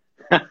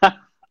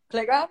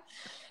 playground?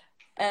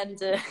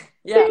 And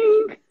yeah,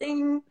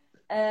 ding.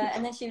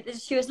 And then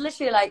she was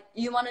literally like,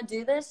 you want to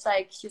do this?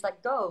 Like, she was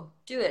like, go,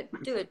 do it.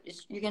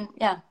 You can,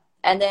 yeah.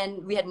 And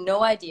then we had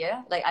no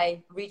idea. Like,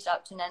 I reached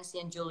out to Nancy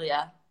and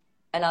Julia,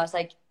 and I was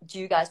like, do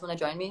you guys want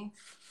to join me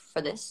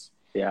for this?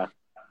 Yeah.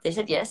 They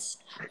said yes.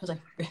 I was like,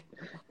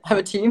 I have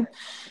a team.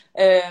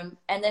 And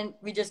then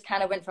we just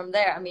kind of went from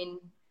there. I mean,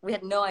 we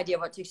had no idea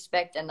what to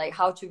expect and like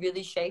how to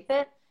really shape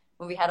it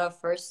when we had our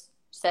first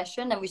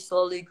session, and we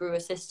slowly grew a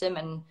system,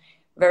 and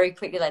very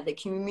quickly, like the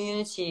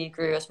community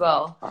grew as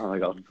well. Oh my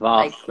God,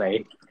 vastly.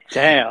 Like,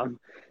 damn.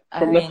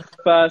 From the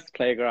first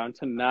playground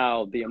to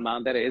now, the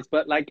amount that it is.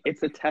 But like,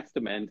 it's a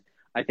testament,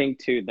 I think,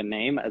 to the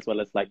name as well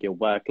as like your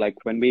work. Like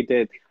when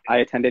I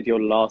attended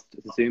your last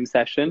Zoom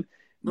session,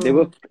 there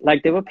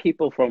were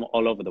people from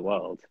all over the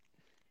world.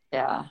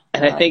 Yeah.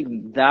 And I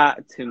think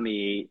that to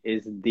me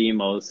is the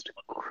most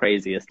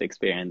craziest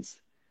experience.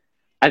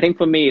 I think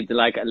for me,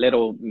 like a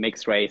little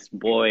mixed race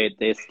boy,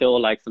 there's still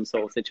like some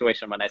sort of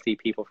situation when I see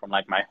people from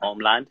like my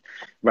homeland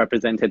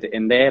represented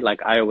in there.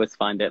 Like I always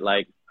find it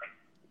like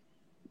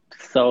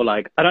so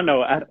like, I don't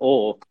know at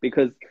all,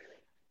 because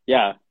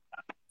yeah.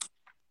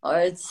 Oh,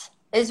 it's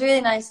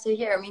really nice to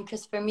hear. I mean,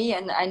 because for me,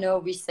 and I know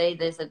we say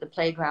this at the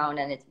playground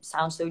and it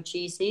sounds so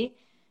cheesy,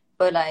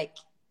 but like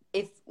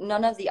if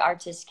none of the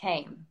artists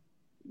came,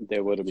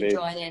 there wouldn't be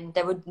join in,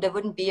 there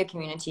wouldn't be a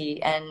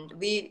community, and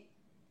we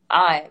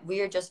are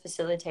just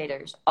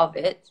facilitators of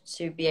it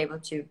to be able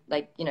to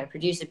like, you know,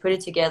 produce it, put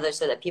it together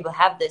so that people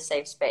have this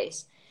safe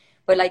space.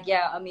 But like,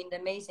 yeah, I mean, the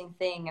amazing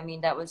thing, I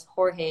mean, that was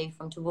Jorge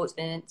from Würtz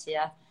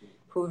Valencia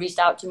who reached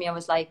out to me and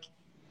was like,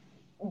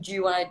 do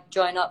you want to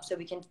join up so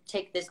we can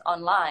take this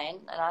online?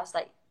 And I was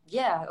like,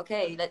 yeah,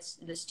 okay, let's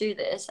do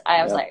this.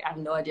 I was like, I have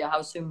no idea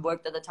how Zoom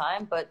worked at the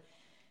time, but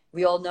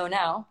we all know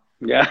now.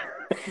 Yeah,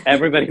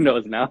 everybody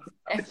knows now.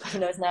 Everybody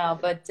knows now.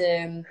 But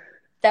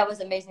that was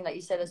amazing, like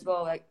you said as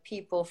well, like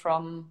people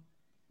from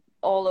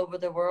all over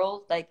the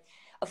world. Like,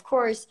 of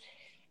course,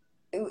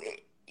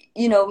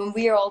 you know, when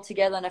we are all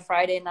together on a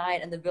Friday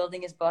night and the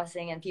building is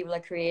buzzing and people are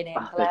creating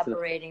and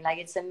collaborating, like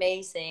it's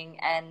amazing.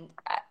 And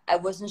I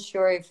wasn't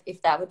sure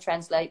if that would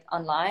translate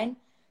online,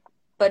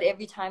 but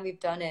every time we've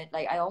done it,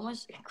 like I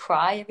almost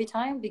cry every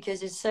time,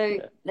 because it's so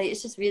like,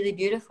 it's just really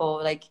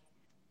beautiful. Like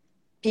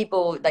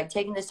people like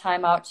taking this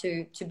time out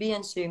to be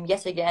on Zoom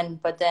yet again,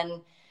 but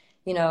then,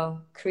 you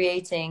know,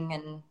 creating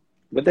and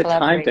with the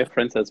time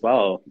difference as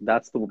well.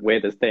 That's the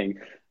weirdest thing.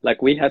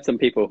 Like we had some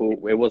people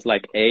who it was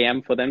like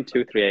AM for them,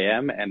 2-3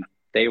 AM, and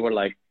they were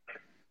like,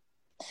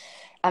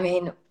 I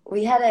mean,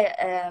 we had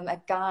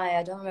a guy,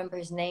 I don't remember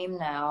his name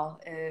now,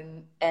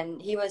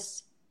 and he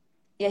was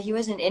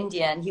in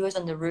India, and he was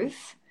on the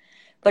roof,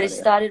 but it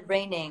started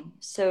raining,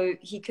 so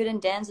he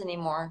couldn't dance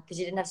anymore because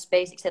he didn't have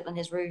space except on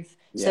his roof.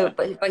 So,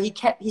 but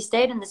he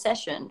stayed in the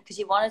session because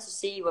he wanted to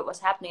see what was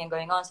happening and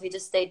going on. So he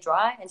just stayed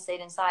dry and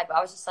stayed inside. But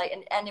I was just like,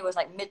 and it was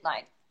like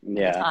midnight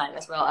at the time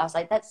as well. I was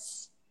like,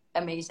 that's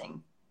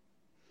amazing,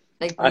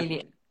 like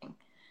really.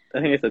 I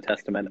think it's a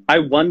testament. I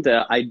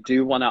wonder, I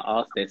do want to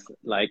ask this,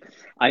 like,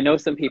 I know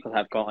some people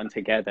have gotten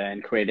together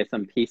and created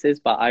some pieces,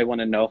 but I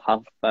want to know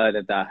how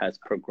further that has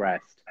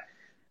progressed.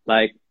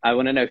 Like, I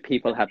want to know if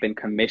people have been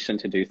commissioned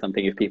to do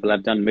something, if people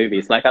have done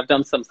movies. Like, I've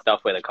done some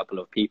stuff with a couple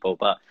of people,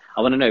 but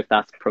I want to know if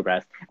that's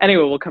progressed.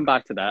 Anyway, we'll come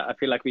back to that. I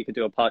feel like we could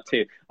do a part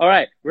 2. All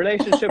right,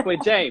 relationship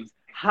with James.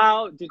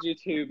 How did you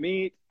two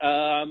meet?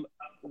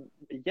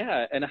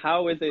 Yeah, and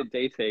how is it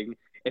dating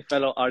a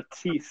fellow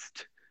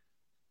artiste?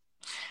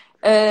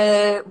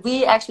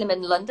 We actually met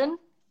in London.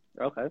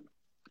 Okay.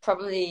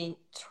 Probably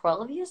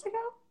 12 years ago.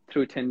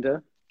 Through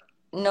Tinder?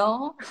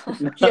 No.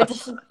 He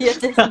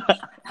didn't.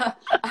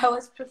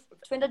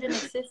 Tinder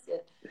didn't exist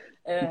yet.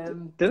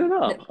 Did it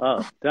not? No.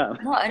 Oh, damn.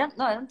 No, I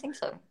don't think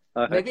so.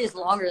 Okay. Maybe it's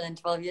longer than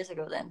 12 years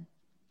ago then.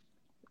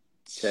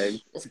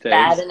 James. It's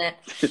bad, isn't it?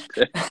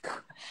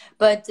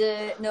 But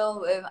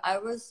no, I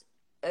was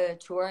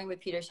touring with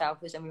Peter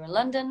Schaufus, and we were in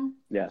London.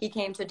 Yeah. He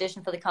came to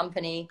audition for the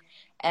company,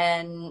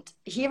 and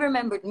he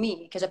remembered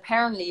me because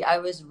apparently I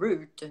was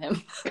rude to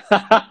him.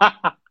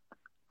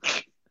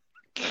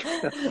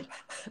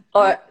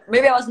 Or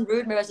maybe I wasn't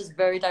rude, maybe I was just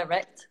very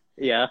direct.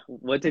 Yeah.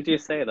 What did you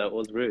say that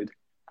was rude?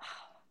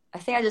 I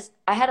think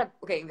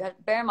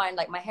bear in mind,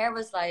 like my hair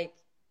was like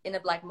in a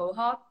black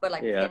mohawk, but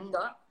like pinned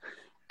up.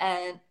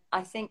 And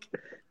I think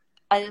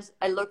I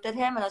looked at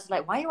him and I was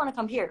like, why do you want to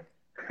come here?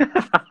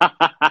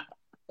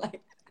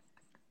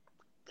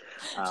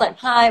 It's like,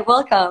 hi,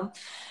 welcome.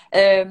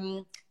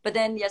 But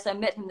then, yes, I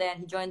met him there,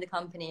 and he joined the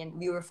company, and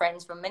we were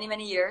friends for many,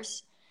 many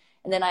years.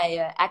 And then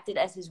I acted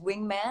as his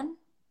wingman,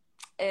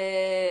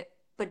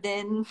 but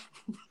then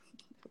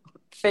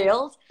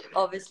failed,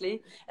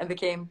 obviously, and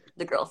became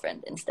the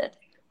girlfriend instead.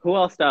 Who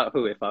asked out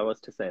who, if I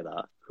was to say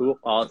that? Who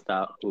asked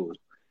out who?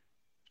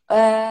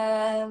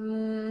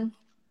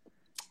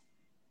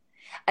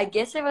 I I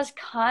guess it was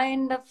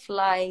kind of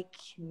like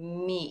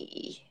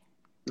me.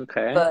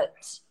 Okay. But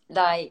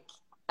like,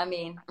 I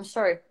mean, I'm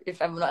sorry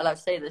if I'm not allowed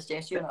to say this,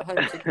 James. You're not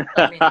 100%.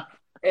 I mean,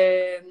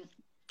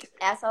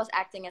 as I was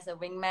acting as a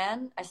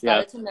wingman, I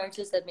started to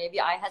notice that maybe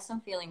I had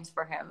some feelings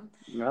for him.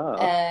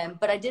 Oh.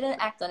 But I didn't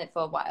act on it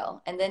for a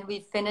while. And then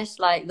we finished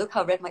like, look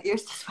how red my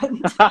ears just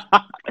went.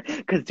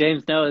 Because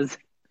James knows.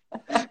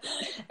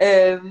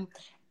 And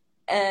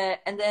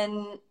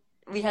then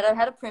we had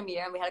a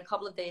premiere and we had a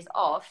couple of days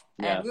off.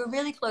 And we were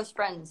really close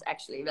friends,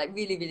 actually, like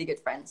really, really good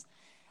friends.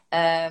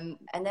 And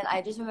then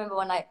I just remember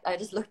one night, I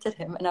just looked at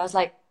him and I was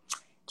like,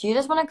 do you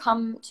just want to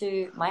come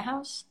to my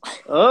house?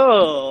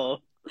 Oh.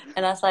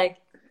 And I was like,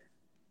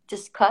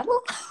 just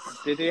cuddle?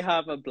 Did you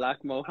have a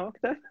black mohawk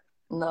then?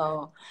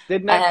 No.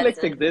 Did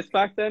Netflix exist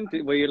back then?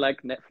 Were you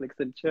like Netflix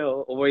and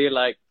chill? Or were you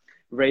like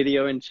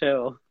radio and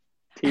chill?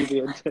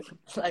 TV and chill?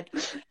 Like,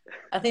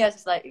 I think I was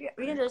just like,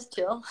 we can just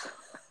chill.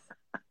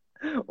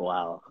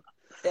 Wow.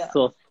 Yeah.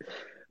 So,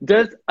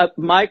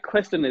 my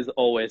question is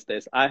always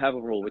this. I have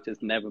a rule, which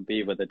is never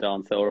be with a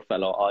dancer or a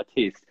fellow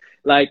artist.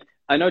 Like,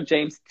 I know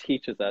James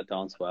teaches at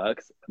Dance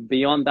Works.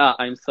 Beyond that,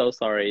 I'm so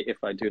sorry if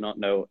I do not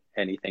know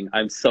anything.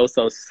 I'm so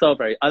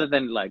very, other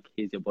than like,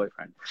 he's your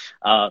boyfriend.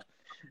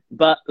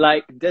 But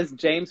like, does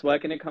James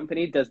work in a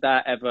company? Does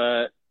that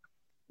ever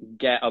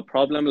get a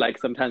problem? Like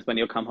sometimes when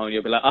you'll come home,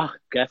 you'll be like, oh,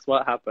 guess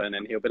what happened?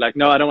 And he'll be like,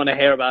 no, I don't want to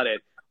hear about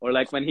it. Or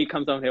like when he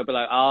comes home, he'll be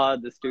like,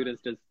 the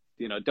students just,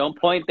 don't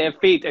point their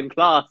feet in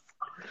class.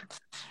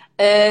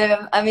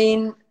 I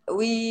mean,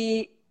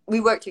 we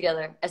worked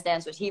together as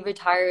dancers. He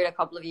retired a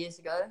couple of years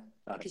ago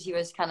because he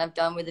was kind of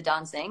done with the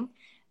dancing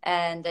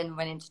and then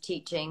went into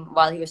teaching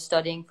while he was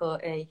studying for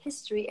a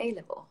history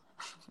A-level.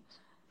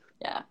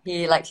 Yeah,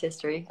 he likes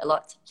history a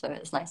lot, so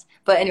it's nice.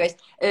 But anyways,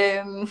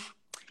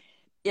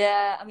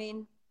 yeah, I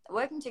mean,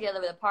 working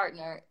together with a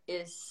partner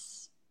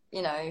is,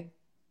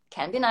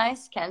 can be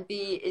nice, can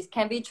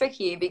be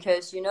tricky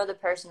because you know the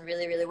person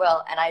really, really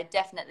well. And I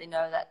definitely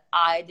know that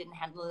I didn't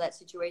handle that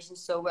situation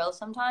so well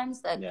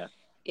sometimes that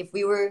if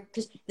we were,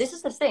 because this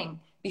is the thing,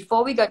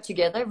 before we got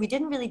together, we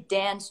didn't really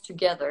dance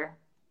together.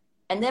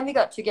 And then we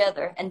got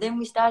together and then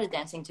we started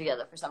dancing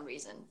together for some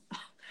reason.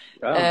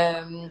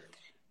 Oh.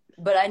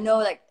 But I know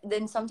like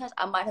then sometimes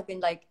I might have been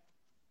like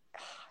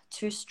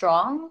too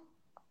strong,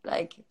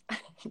 like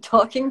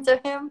talking to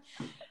him.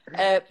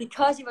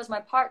 Because he was my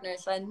partner,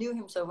 so I knew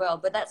him so well.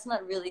 But that's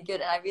not really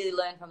good, and I really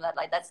learned from that.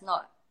 Like that's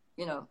not,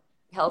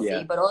 healthy.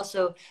 Yeah. But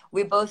also,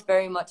 we're both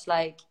very much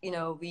like,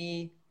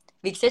 we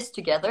exist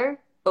together,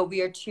 but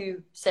we are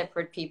two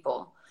separate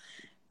people.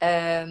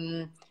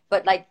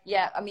 But like,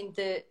 yeah, I mean,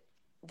 the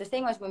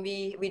thing was when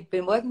we'd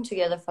been working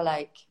together for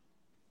like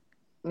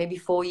maybe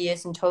 4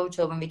 years in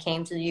total when we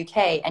came to the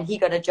UK, and he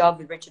got a job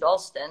with Richard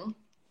Alston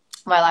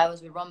while I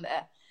was with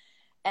Rumba.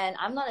 And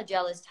I'm not a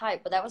jealous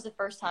type, but that was the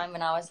first time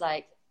when I was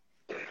like,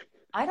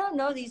 I don't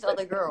know these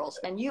other girls,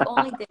 and you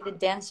only dated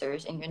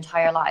dancers in your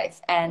entire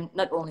life, and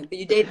not only, but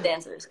you dated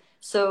dancers.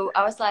 So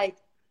I was like,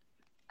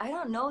 I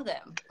don't know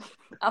them.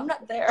 I'm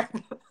not there.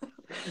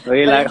 So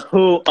you're like,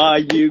 who are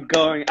you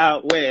going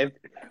out with?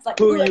 Like,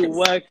 who you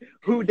work?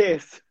 Who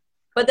this?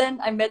 But then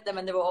I met them,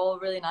 and they were all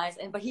really nice.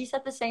 But he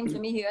said the same to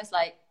me. He was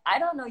like, I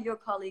don't know your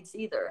colleagues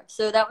either.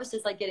 So that was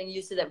just like getting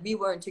used to that we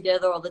weren't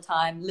together all the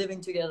time, living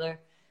together.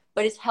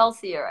 But it's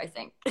healthier, I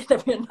think.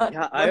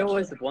 I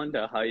always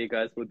wonder how you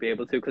guys would be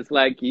able to, because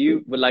like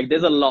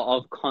there's a lot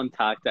of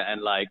contact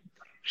and like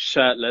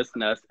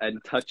shirtlessness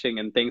and touching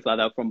and things like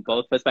that from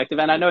both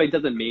perspectives. And I know it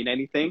doesn't mean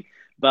anything,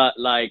 but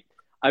like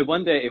I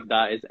wonder if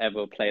that is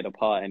ever played a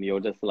part and you're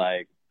just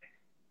like,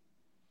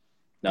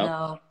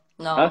 no.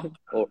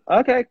 Oh,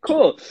 okay,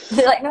 cool.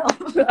 Like, no.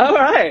 All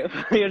right.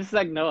 You're just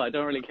like, no, I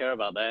don't really care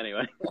about that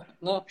anyway.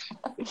 No.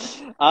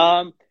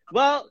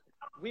 Well,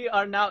 we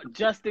are now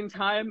just in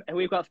time, and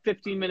we've got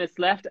 15 minutes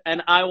left,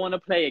 and I want to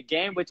play a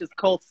game which is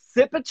called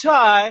Sip a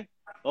Chai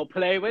or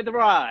Play with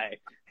Rye.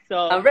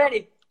 So I'm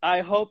ready. I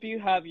hope you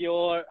have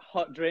your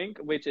hot drink,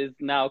 which is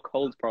now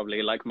cold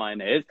probably, like mine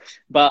is.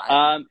 But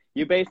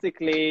you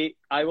basically,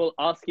 I will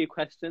ask you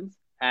questions,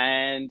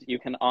 and you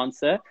can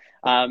answer,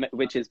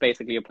 which is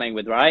basically you're playing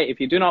with rye. If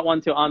you do not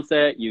want to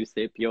answer, you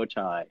sip your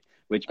chai,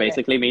 which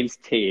basically means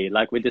tea,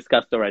 like we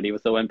discussed already.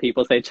 So when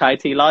people say chai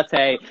tea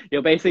latte,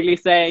 you're basically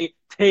saying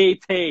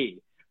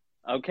tea.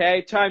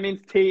 Okay? Chai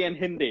means tea in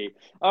Hindi.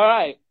 All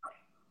right.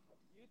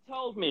 You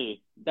told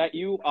me that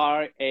you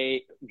are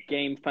a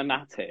game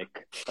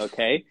fanatic,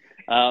 okay?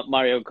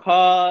 Mario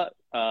Kart,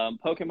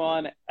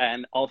 Pokemon,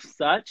 and of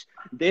such.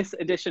 This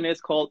edition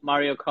is called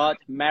Mario Kart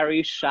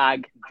Marry,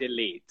 Shag,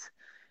 Delete.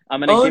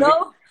 I'm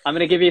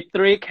gonna give you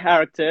 3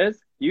 characters.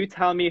 You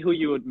tell me who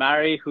you would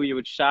marry, who you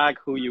would shag,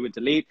 who you would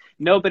delete.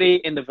 Nobody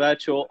in the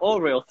virtual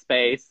or real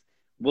space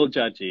will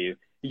judge you.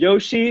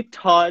 Yoshi,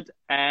 Todd,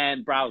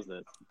 and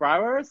Browsers.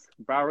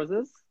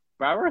 Browsers?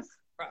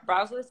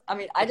 I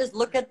mean, I just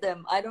look at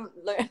them. I don't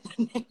look at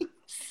the names.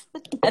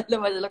 I don't know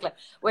what they look like.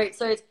 Wait,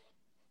 so it's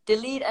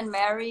delete and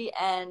marry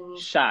and...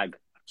 Shag.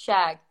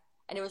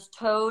 And it was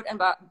Toad and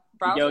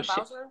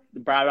Yoshi.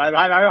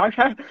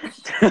 Bowser?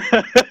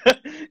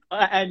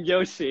 And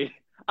Yoshi.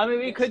 I mean,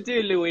 we could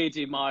do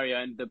Luigi, Mario,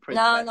 and the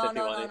princess if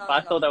you wanted, but I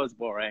thought that was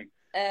boring.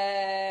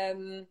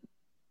 I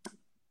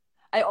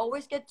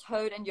always get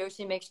Toad and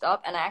Yoshi mixed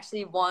up, and I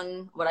actually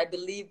won what I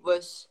believe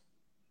was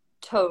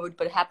Toad,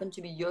 but it happened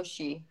to be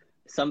Yoshi.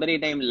 Somebody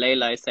named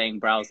Layla is saying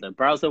Browser.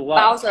 Browser what?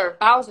 Bowser.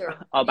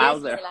 Oh,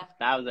 Bowser. Yes,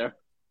 Bowser.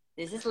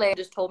 This is Layla.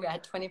 Just told me I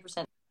had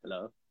 20%.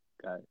 Hello?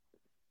 Guys.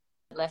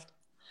 Left.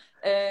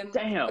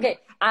 Damn. Okay,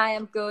 I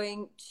am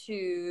going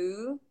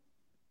to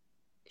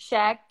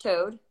shag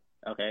Toad.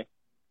 Okay.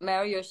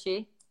 Marry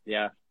Yoshi.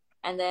 Yeah.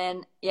 And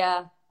then,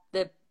 yeah,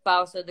 the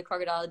Bowser, the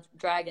crocodile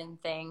dragon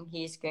thing,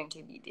 he's going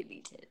to be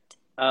deleted.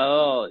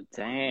 Oh,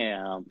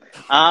 damn.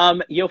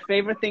 Your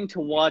favorite thing to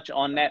watch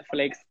on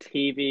Netflix,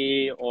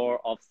 TV, or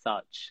of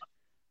such?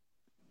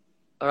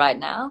 Right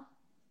now?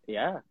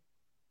 Yeah.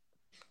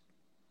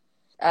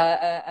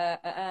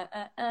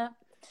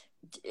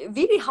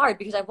 Really hard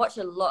because I watch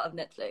a lot of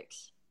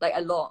Netflix. Like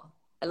a lot.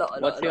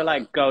 What's your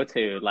like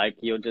go-to? Like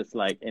you're just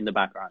like in the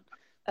background.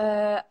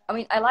 I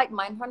mean, I like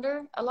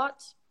Mindhunter a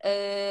lot.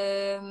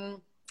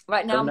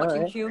 Right now I'm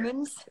watching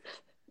Humans.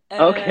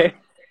 Okay.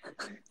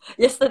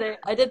 Yesterday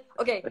I did.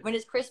 Okay, when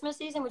it's Christmas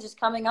season, which is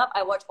coming up,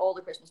 I watch all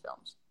the Christmas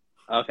films.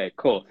 Okay,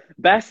 cool.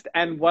 Best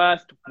and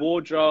worst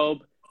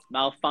wardrobe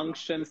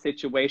malfunction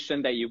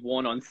situation that you've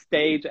worn on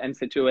stage and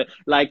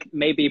like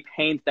maybe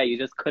paint that you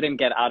just couldn't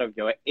get out of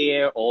your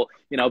ear, or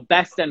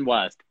best and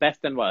worst.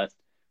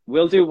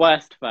 We'll do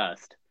worst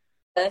first.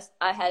 First,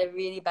 I had a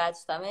really bad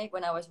stomach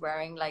when I was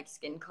wearing like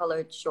skin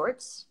colored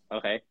shorts.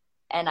 Okay.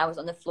 And I was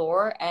on the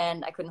floor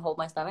and I couldn't hold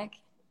my stomach,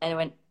 and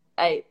when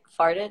I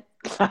farted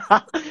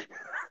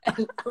and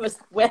it was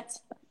wet.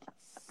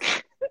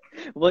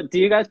 Well, do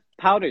you guys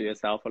powder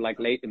yourself or like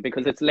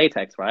because it's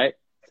latex, right?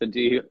 So do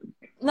you?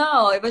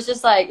 No, it was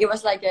like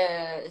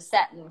a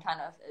satin kind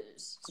of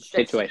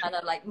situation, kind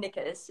of like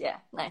knickers. Yeah,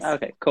 nice.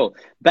 Okay, cool.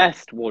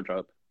 Best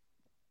wardrobe.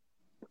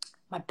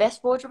 My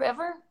best wardrobe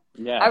ever.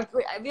 Yeah. I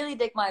really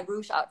dig my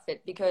Rouge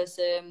outfit because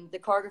the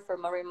choreographer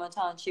Marion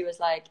Montan, she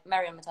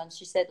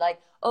said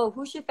like, oh,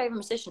 who's your favorite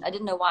musician? I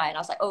didn't know why, and I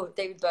was like, oh,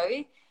 David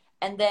Bowie.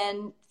 And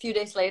then a few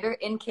days later,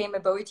 in came a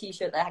Bowie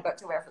T-shirt that I got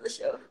to wear for the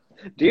show.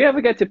 Do you ever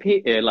get to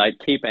keep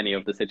any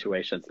of the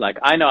situations? Like,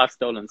 I know I've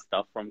stolen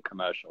stuff from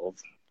commercials.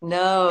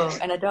 No,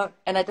 and I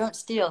don't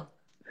steal.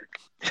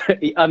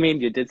 I mean,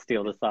 you did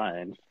steal the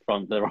sign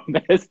from the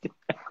Rombest.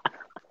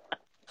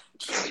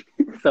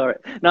 Sorry.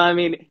 No, I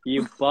mean,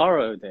 you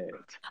borrowed it.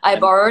 I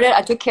borrowed it.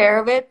 I took care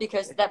of it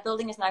because that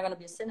building is now going to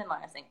be a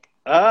cinema, I think.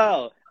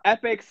 Oh,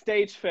 epic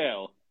stage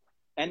fail.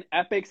 An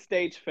epic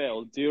stage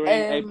fail during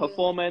a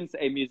performance,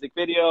 a music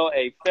video,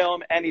 a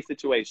film, any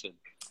situation.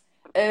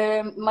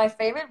 My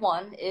favorite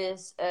one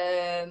is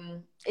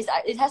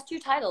it has two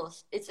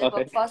titles. It's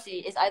about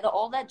Fuzzy. It's either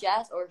All That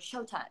Jazz or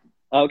Showtime.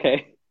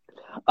 Okay.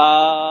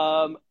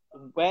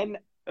 When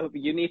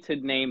you need to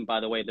name,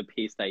 by the way, the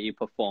piece that you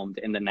performed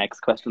in the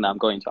next question that I'm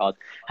going to ask.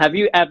 Have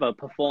you ever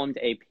performed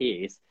a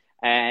piece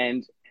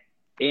and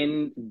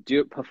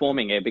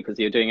performing it, because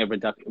you're doing it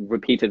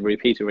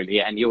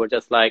repeatedly, and you were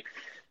just like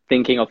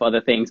thinking of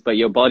other things, but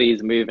your body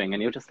is moving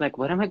and you're just like,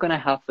 what am I going to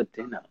have for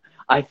dinner?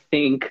 I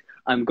think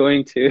I'm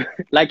going to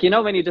like,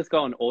 when you just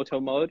go on auto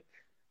mode.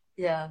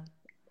 Yeah.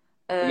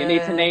 You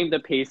need to name the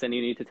piece and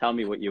you need to tell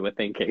me what you were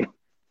thinking.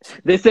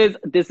 This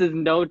is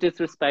no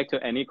disrespect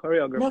to any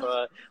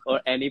choreographer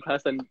or any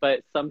person,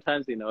 but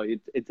sometimes,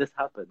 it just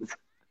happens.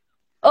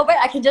 Oh, wait,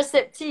 I can just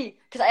sip tea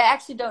because I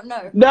actually don't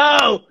know.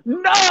 No!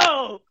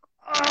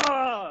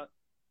 Oh!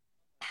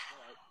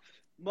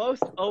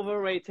 Most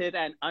overrated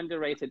and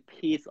underrated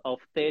piece of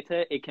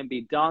theater. It can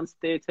be dance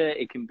theater.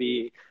 It can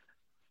be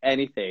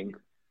anything.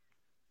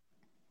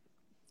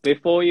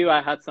 Before you,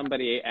 I had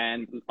somebody,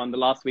 and on the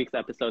last week's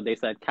episode, they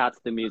said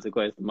Cats the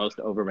Musical is the most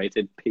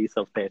overrated piece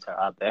of theater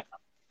out there.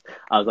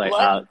 I was like,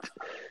 what?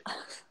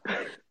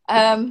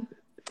 I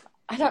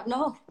don't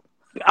know.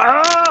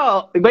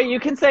 Oh, but you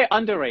can say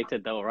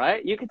underrated though,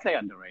 right? You can say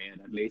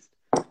underrated at least.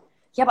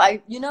 Yeah,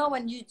 but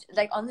when you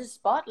like on the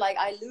spot, like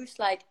I lose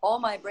like all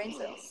my brain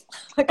cells.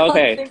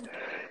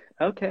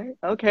 Okay.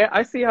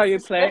 I see how you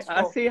play.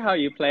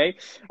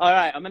 All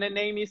right, I'm gonna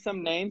name you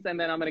some names and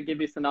then I'm gonna give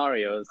you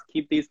scenarios.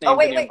 Keep these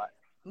names in your mind.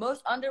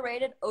 Most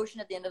underrated, Ocean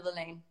at the End of the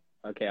Lane.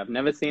 Okay, I've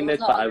never seen this,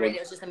 but I will. It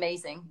was just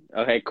amazing.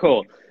 Okay,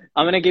 cool.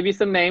 I'm gonna give you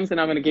some names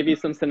and I'm gonna give you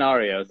some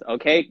scenarios.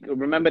 Okay,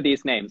 remember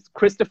these names: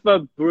 Christopher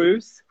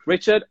Bruce,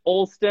 Richard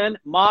Alston,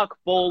 Mark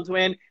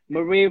Baldwin,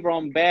 Marie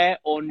Rambert,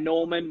 or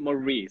Norman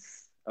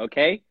Maurice.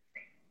 Okay,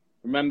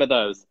 remember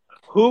those.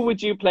 Who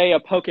would you play a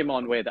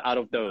Pokemon with out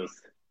of those?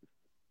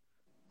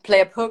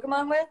 Play a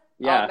Pokemon with?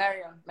 Yeah. Oh,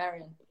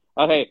 Marion.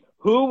 Okay,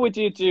 who would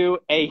you do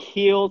a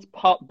heeled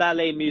pop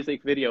ballet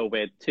music video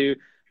with to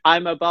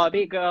I'm a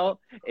Barbie girl,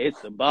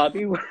 it's a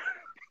Barbie world?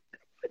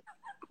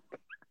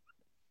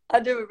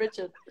 I'll do it with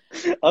Richard.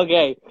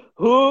 Okay,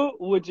 who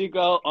would you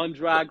go on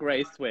Drag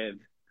Race with?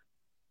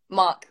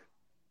 Mark.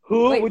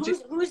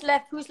 Who's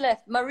left? Who's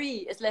left?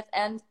 Marie is left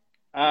and...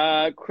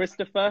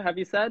 Christopher, have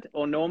you said?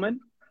 Or Norman?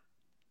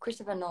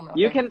 Christopher Norman.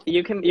 You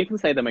Okay. can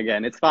say them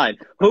again. It's fine.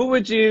 Who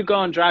would you go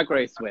on Drag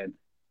Race with?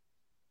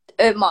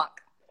 Mark.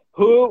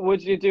 Who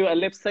would you do a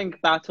lip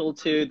sync battle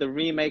to the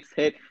remix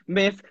hit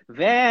Miss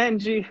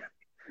Vanjie?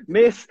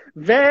 Miss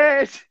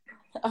Veg?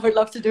 I would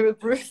love to do with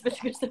Bruce, with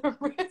Christopher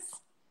Bruce.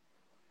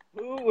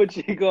 Who would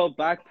you go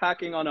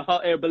backpacking on a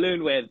hot air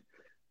balloon with?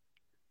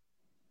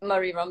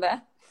 Marie Rambert.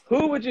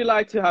 Who would you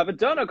like to have a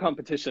donut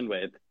competition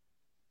with?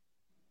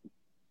 I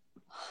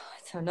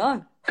don't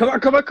know. Come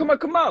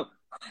on.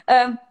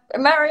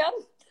 Marianne.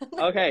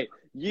 Okay,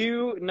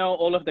 you know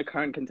all of the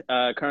current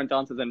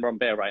dancers in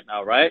Rambert right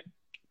now, right?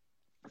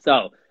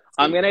 So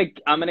I'm gonna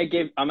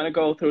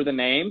go through the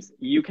names.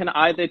 You can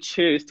either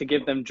choose to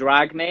give them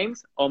drag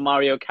names or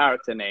Mario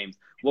character names.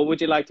 What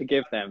would you like to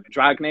give them?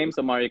 Drag names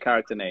or Mario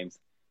character names?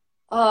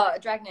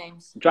 Drag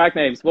names. Drag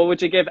names. What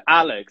would you give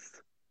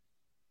Alex?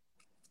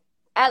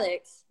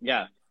 Alex.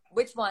 Yeah.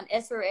 Which one?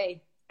 S or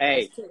A?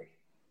 A.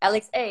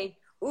 Alex A.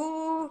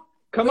 Ooh.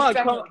 Come on.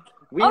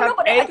 We have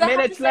 8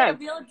 minutes left.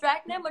 Do I have to say a real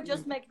drag name or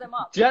just make them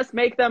up? Just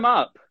make them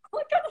up. Oh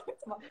my God.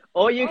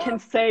 Or you can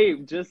say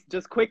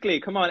just quickly.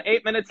 Come on,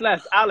 8 minutes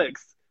left.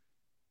 Alex.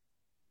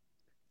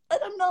 I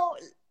don't know.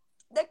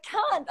 I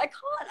can't.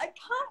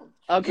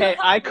 Okay,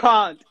 I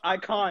can't. I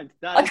can't.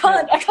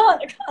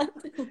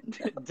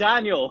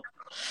 Daniel.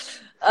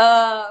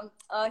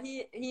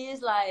 He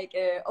is like.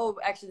 Oh,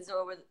 actually, it's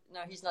over.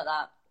 No, he's not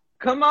that.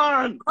 Come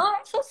on. Oh,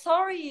 I'm so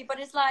sorry, but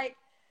it's like.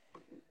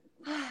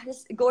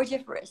 It's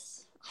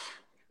gorgeous.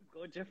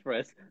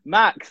 Gorgeous.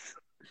 Max.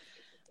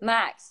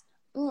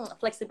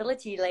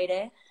 Flexibility,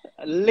 lady.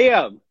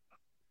 Liam.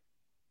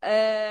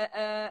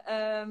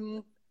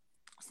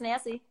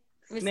 Snazzy.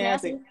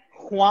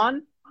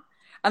 Juan.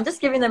 I'm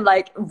just giving them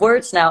like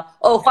words now.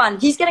 Oh, Juan.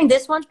 He's getting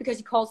this one because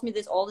he calls me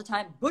this all the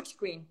time. Butch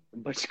Queen.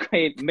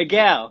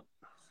 Miguel.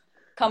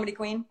 Comedy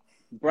Queen.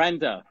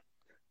 Brenda.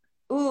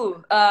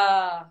 Ooh.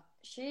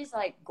 She's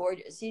like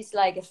gorgeous. She's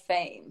like a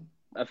fame.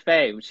 A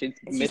fame. She's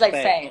like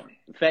fame.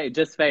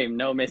 Just fame.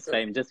 No Miss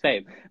Fame. Just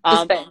fame.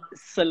 Fame.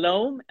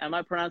 Salome. Am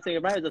I pronouncing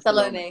it right? Or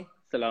Salome.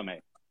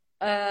 Salome.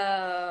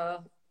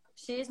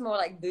 She's more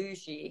like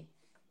bougie.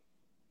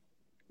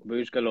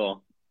 Bouge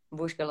galore.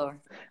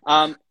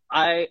 I'm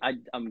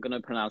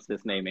gonna pronounce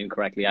this name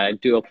incorrectly. I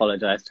do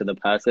apologize to the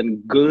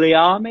person.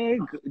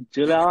 Guglielmo.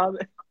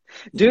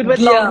 Dude with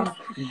long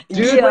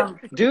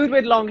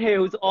hair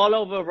who's all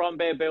over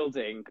Rambert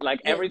building. Like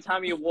every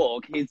time you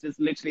walk, he's just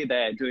literally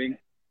there doing.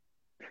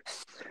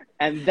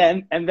 And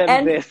then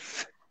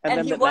this.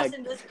 And he was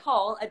in this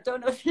call. I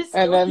don't know if he's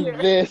still here.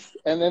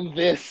 And then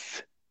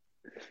this.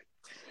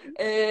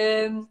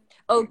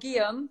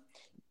 Guillaume.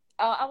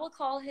 I will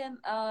call him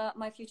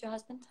my future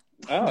husband.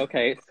 Oh,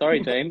 okay.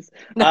 Sorry, James.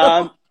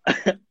 Adele,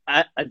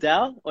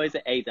 or is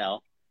it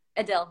Adele?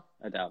 Adele.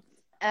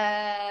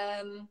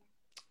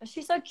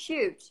 She's so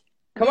cute.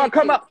 Come on.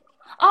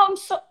 Oh, I'm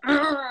so.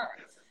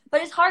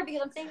 But it's hard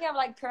because I'm thinking of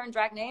like current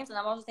drag names, and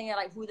I'm also thinking of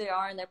like who they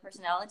are and their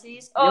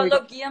personalities. Oh,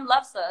 look, Guillaume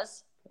loves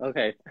us.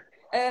 Okay.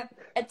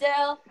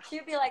 Adele,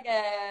 she'll be like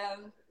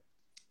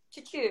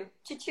choo choo.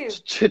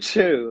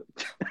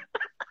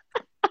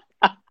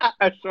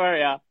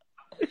 Ashwarya.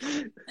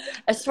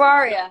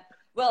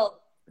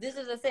 Well, this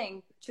is the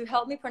thing. To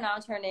help me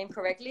pronounce her name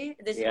correctly,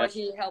 this is what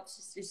she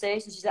helps to say.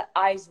 So she's an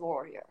ice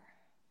warrior.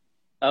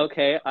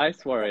 Okay,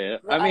 ice warrior.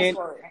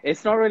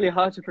 It's not really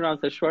hard to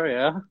pronounce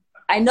Ashwarya.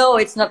 I know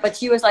it's not, but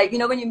she was like,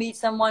 when you meet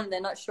someone and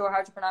they're not sure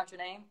how to pronounce your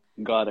name.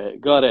 Got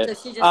it. So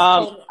she just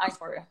told me ice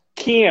warrior.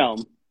 Kim.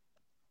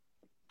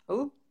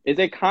 Who? Is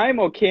it Kim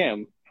or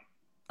Kim?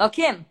 Oh,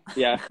 Kim.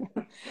 Yeah.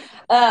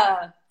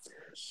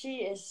 She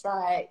is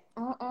like.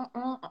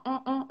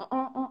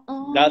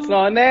 That's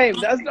not a name.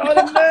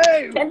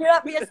 Can you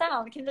not be a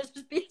sound? Can there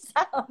just be a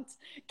sound?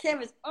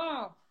 Kim is.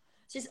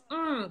 She's.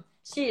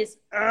 She is.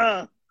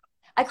 I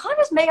can't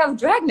just make up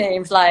drag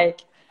names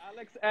like.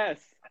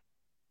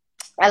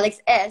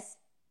 Alex S.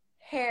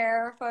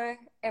 Hair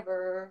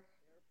forever.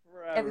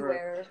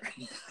 Everywhere.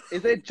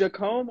 Is it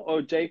Jacome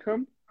or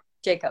Jacob?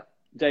 Jacob.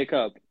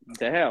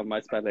 Damn,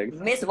 my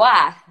spelling. Miss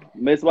Y.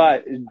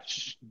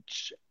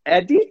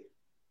 Eddie?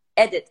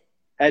 Edit.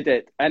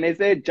 And is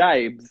it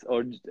Jibes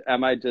or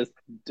am I just...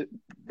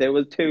 There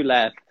was 2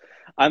 left.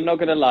 I'm not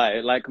going to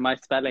lie. Like, my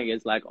spelling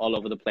is like all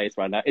over the place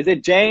right now. Is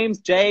it James,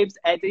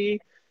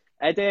 Eddie,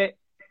 Edit?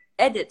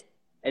 Edit.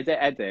 Is it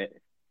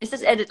Edit? It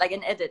says edit, like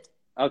an edit.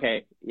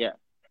 Okay, yeah.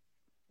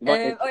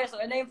 So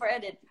a name for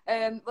Edit.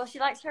 Well, she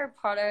likes Harry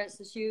Potter,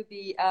 so she would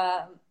be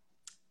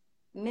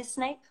Miss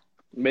Snape.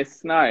 Miss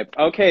Snipe.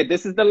 Okay,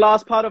 this is the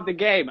last part of the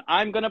game.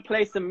 I'm going to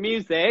play some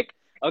music,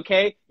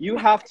 okay? You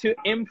have to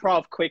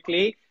improv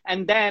quickly,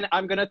 and then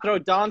I'm going to throw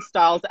dance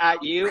styles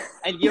at you,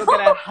 and you're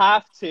going to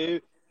have to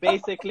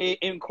basically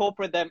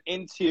incorporate them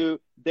into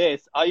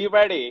this. Are you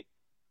ready?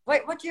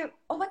 Wait,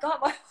 oh my God.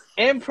 What?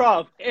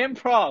 Improv.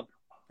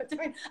 What do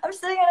you mean? I'm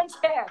sitting in a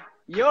chair.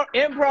 You're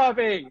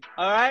improving,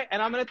 all right?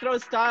 And I'm going to throw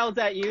styles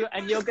at you,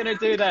 and you're going to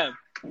do them.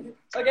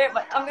 Okay,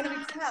 but I'm going to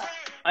be proud.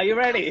 Are you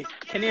ready?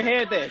 Can you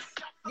hear this?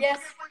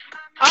 Yes.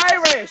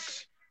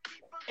 Irish.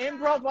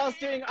 Improv whilst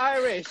doing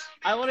Irish.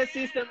 I want to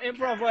see some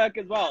improv work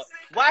as well.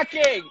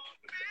 Whacking!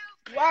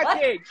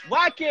 Whacking!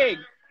 What? Whacking!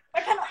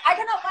 I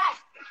cannot whack.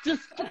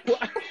 Just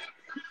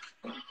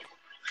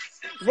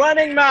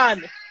Running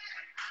Man.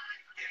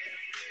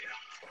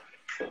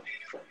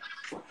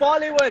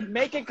 Bollywood,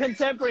 make it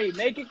contemporary.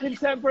 Make it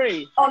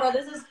contemporary. Oh no,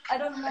 this is, I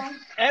don't know.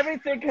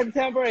 Everything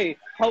contemporary.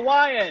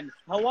 Hawaiian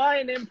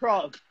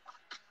improv.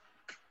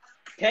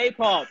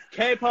 K-pop.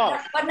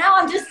 But now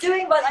I'm just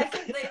doing what I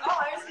think they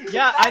are.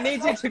 Yeah, I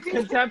need you to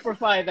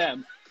contemporify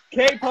them.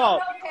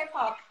 K-pop.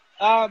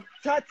 K-pop.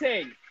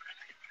 Tutting.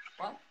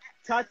 What?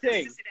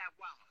 Tutting.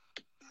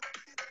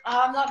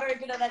 I'm not very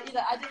good at that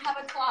either. I did have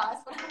a class.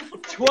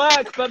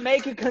 Twerk, but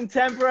make it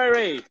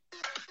contemporary.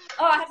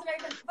 Oh, I have to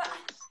make it.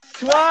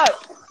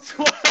 Twerk.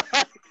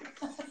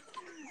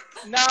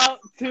 Now,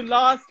 to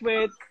last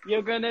with,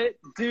 you're gonna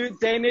do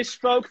Danish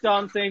folk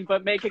dancing,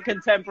 but make it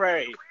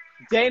contemporary.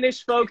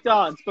 Danish folk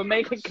dance, but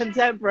make it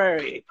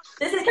contemporary.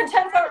 This is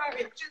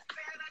contemporary.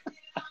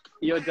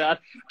 You're done.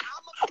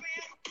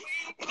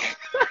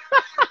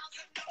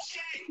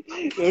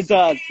 You're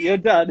done. You're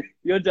done.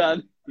 You're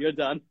done. You're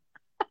done.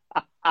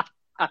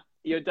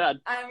 You're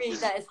done. I mean,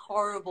 that is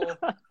horrible.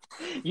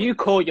 You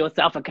call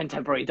yourself a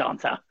contemporary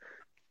dancer.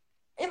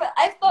 Yeah, but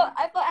I thought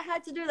I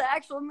had to do the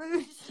actual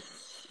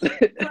moves.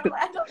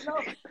 I don't know.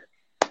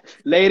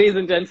 Ladies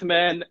and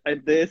gentlemen,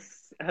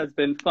 this has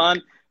been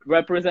fun.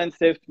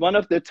 Representative, one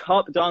of the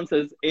top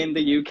dancers in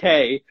the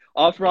UK,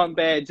 Afran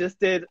Bear, just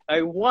did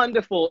a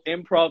wonderful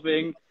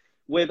improving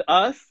with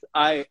us.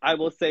 I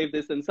will save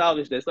this and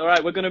salvage this. All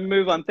right, we're going to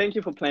move on. Thank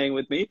you for playing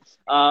with me.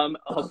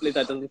 Hopefully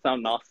that doesn't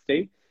sound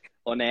nasty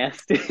or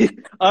nasty.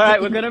 All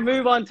right, we're going to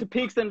move on to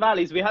peaks and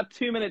valleys. We have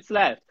 2 minutes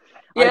left.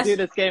 Yes. I do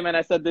this game and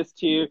I said this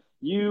to you.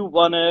 You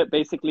want to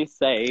basically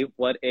say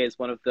what is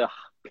one of the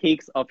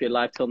peaks of your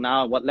life till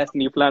now, what lesson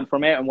you've learned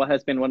from it, and what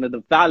has been one of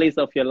the valleys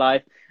of your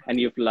life and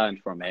you've learned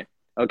from it.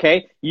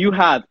 Okay? You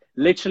have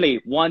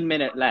literally 1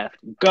 minute left.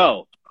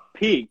 Go.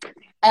 Peak.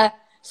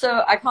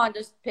 So I can't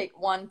just pick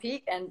one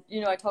peak, and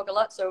you know I talk a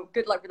lot, so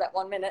good luck with that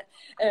 1 minute.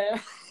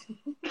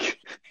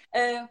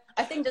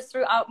 I think just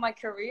throughout my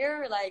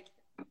career, like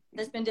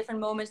there's been different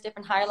moments,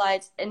 different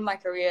highlights in my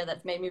career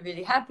that's made me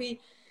really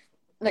happy.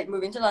 Like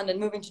moving to London,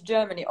 moving to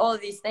Germany, all of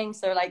these things.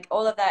 So like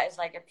all of that is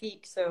like a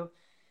peak. So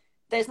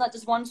there's not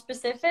just one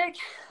specific.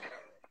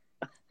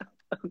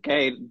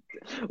 Okay.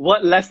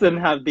 What lesson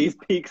have these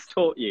peaks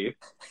taught you?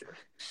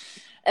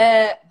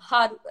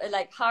 Hard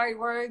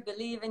work,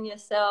 believe in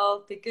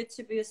yourself, be good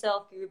to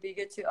yourself, be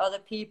good to other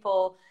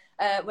people.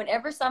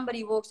 Whenever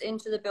somebody walks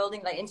into the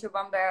building, like into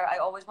Rumbear, I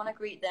always want to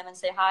greet them and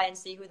say hi and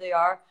see who they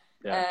are.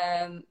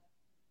 Yeah.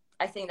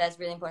 I think that's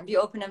really important. Be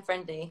open and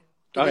friendly.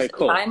 Okay,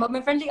 cool. If I'm open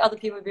and friendly, other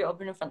people will be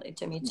open and friendly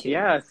to me too.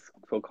 Yes,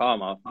 for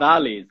karma.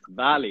 Valleys.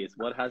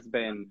 What has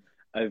been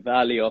a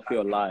valley of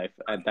your life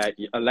and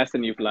a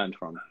lesson you've learned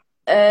from?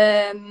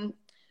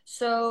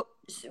 So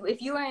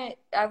if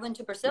I went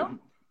to Brazil.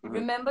 Mm-hmm.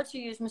 Remember to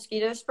use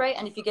mosquito spray,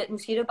 and if you get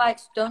mosquito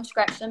bites, don't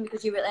scratch them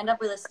because you will end up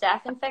with a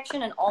staph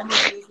infection and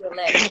almost lose your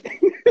leg.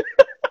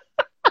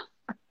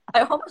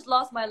 I almost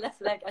lost my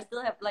left leg. I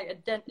still have like a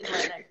dent in my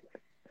leg.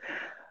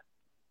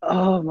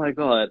 Oh my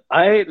God.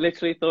 I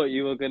literally thought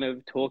you were going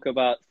to talk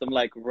about some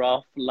like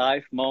rough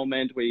life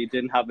moment where you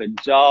didn't have a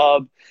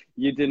job,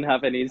 you didn't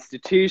have an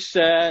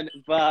institution,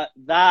 but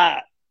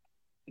that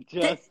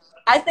just...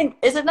 I think,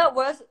 is it not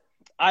worse?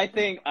 I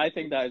think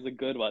that is a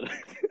good one.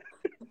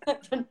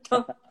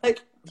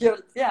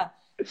 Yeah.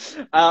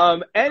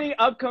 Any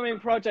upcoming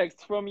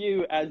projects from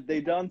you as the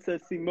dancer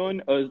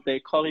Simone or as the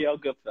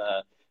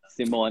choreographer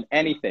Simone?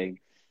 Anything?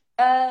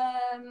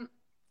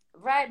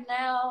 Right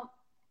now,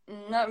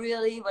 not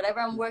really.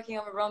 Whatever I'm working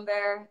on with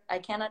Rumbear, I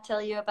cannot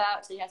tell you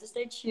about, so you have to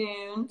stay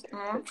tuned.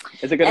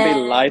 Is it going to be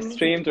live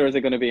streamed or is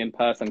it going to be in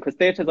person? Because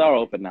theatres are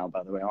open now,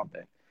 by the way, aren't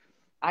they?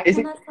 I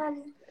cannot tell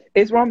you.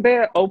 Is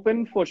Rumbear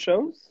open for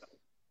shows?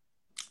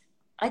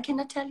 I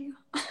cannot tell you.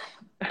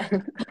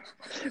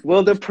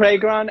 Will the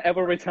playground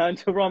ever return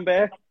to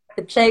Rumbear?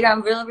 The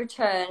playground will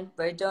return,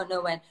 but I don't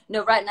know when.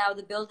 No, right now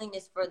the building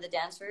is for the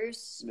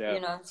dancers, you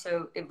know,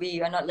 so we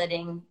are not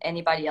letting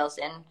anybody else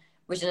in,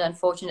 which is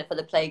unfortunate for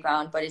the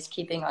playground, but it's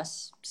keeping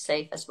us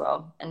safe as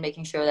well and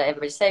making sure that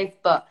everybody's safe.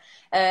 But,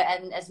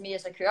 and as me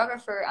as a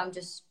choreographer, I'm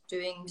just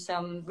doing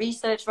some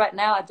research right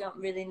now. I don't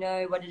really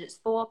know what it is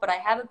for, but I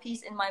have a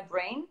piece in my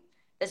brain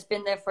that's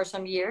been there for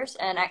some years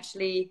and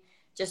actually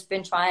just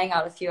been trying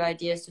out a few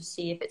ideas to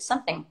see if it's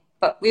something,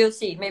 but we'll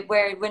see maybe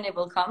when it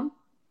will come.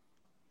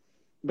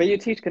 But you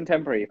teach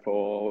contemporary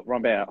for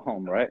Rumbear at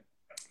home, right?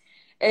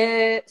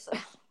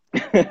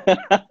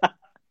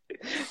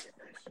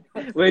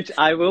 Which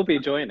I will be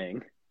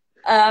joining.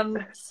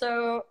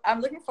 So I'm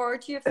looking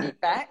forward to your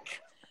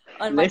feedback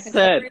on my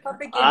Listen,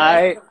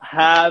 I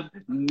have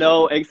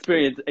no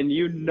experience, and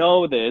you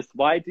know this.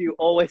 Why do you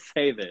always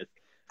say this?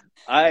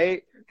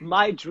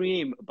 My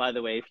dream, by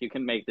the way, if you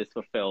can make this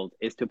fulfilled,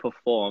 is to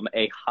perform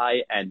a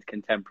high-end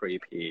contemporary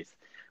piece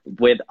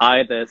with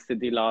either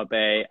Sidi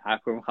Larbe,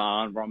 Akram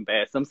Khan,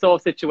 Rumbear, some sort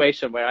of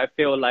situation where I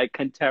feel like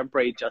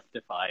contemporary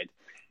justified.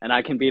 and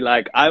I can be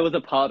like, I was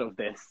a part of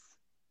this.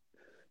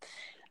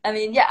 I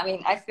mean, yeah, I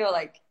mean, I feel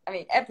like, I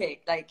mean,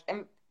 epic. Like,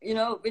 you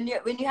know, when you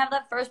have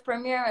that first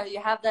premiere or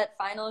you have that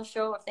final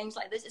show or things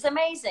like this, it's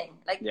amazing.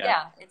 Like,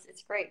 yeah,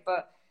 it's great.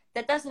 But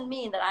that doesn't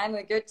mean that I'm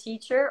a good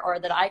teacher or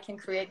that I can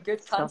create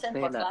good content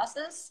for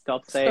classes.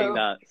 Stop saying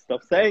that.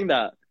 Stop saying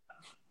that.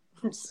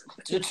 It's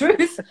the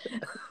truth.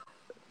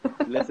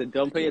 Listen,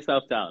 don't put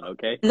yourself down,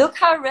 okay? Look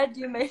how red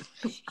you made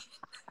me.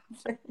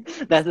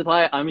 That's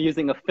why I'm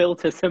using a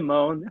filter,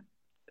 Simone.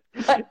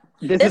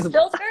 There's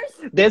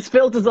filters? There's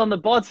filters on the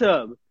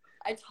bottom.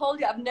 I told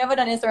you, I've never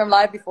done Instagram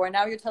Live before.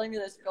 Now you're telling me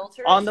there's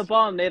filters? On the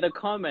bottom, near the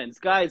comments.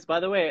 Guys, by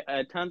the way,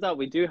 it turns out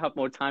we do have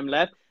more time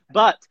left.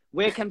 But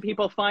where can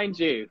people find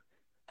you?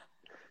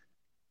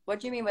 What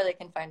do you mean where they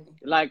can find me?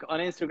 Like on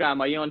Instagram,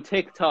 are you on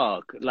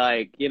TikTok?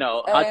 Like, you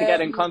know, how to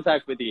get in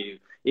contact with you?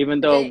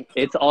 Even though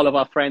it's all of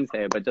our friends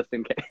here, but just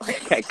in case.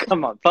 Okay,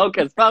 come on,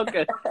 focus.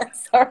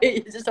 Sorry,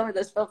 you just told me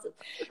there's filters.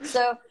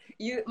 So,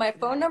 my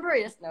phone number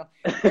is, no.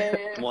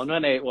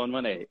 118.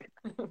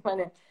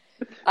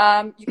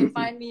 You can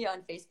find me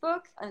on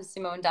Facebook, on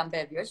Simone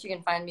Damberg. You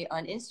can find me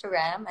on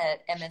Instagram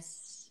at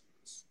MS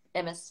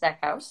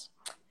Stackhouse.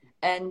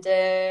 And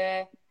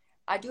I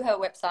do have a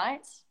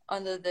website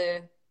under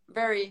the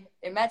very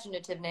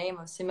imaginative name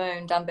of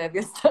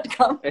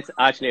SimoneDamberg.com. It's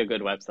actually a good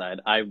website.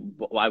 I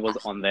was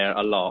on there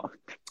a lot.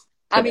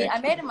 I mean, I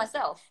made it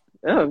myself.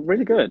 Oh,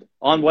 really good.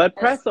 On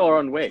WordPress or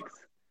on Wix?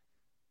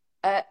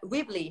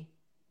 Weebly.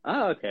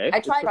 Oh, okay. I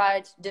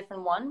tried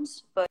different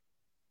ones, but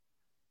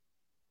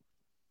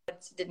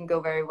it didn't go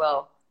very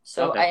well.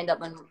 So I ended up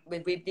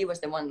with Weebly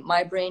was the one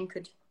my brain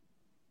could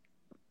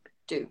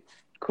do.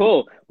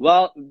 Cool.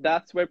 Well,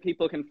 that's where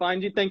people can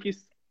find you. Thank you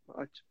so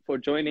much for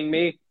joining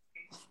me.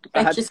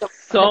 I had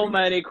so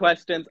many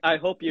questions. I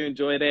hope you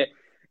enjoyed it.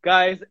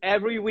 Guys,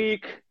 every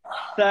week,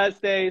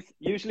 Thursdays,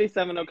 usually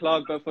 7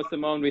 o'clock, but for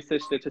Simone, we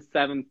switched it to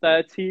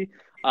 7:30.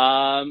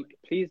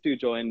 Please do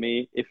join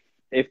me.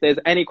 If there's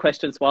any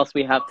questions whilst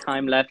we have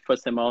time left for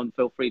Simone,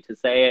 feel free to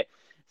say it.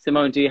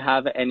 Simone, do you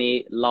have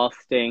any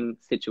lasting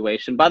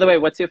situation? By the way,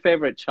 what's your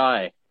favorite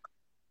chai?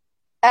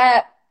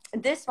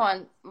 This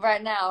one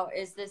right now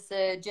is this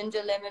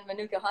ginger lemon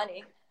manuka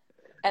honey.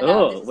 And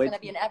now this is going to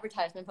be an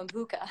advertisement from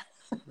Buka.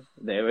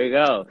 There we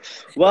go.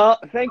 Well,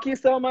 thank you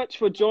so much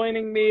for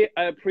joining me.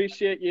 I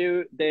appreciate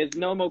you. There's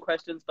no more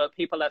questions, but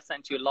people have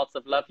sent you lots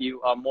of love.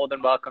 You are more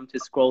than welcome to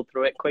scroll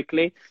through it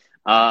quickly.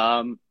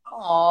 Aww.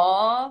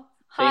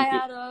 Hi,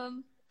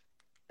 Adam.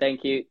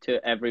 Thank you to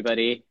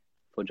everybody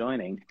for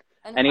joining.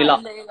 And hi,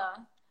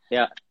 Layla.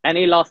 Yeah.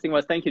 Any lasting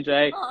words? Thank you,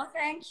 Jay. Oh,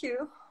 thank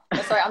you.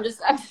 Oh, sorry, I'm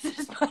just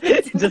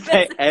just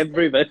say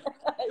everybody.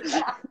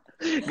 Yeah.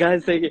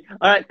 Guys, thank you.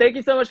 All right, thank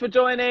you so much for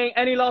joining.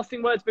 Any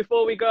lasting words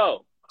before we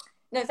go?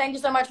 No, thank you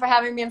so much for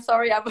having me. I'm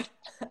sorry,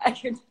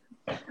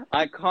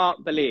 I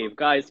can't believe,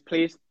 guys,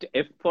 please,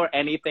 if for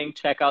anything,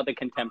 check out the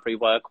contemporary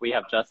work we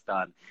have just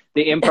done.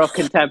 The improv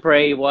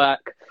contemporary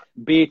work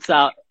beats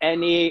out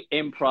any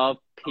improv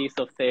piece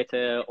of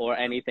theater or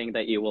anything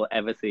that you will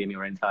ever see in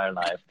your entire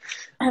life.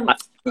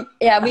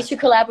 Yeah, we should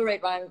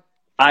collaborate, Ryan.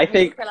 I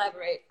think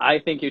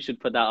you should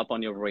put that up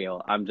on your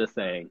reel. I'm just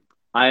saying.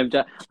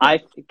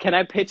 Can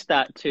I pitch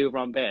that to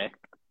Rambert?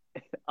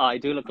 Oh, I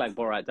do look like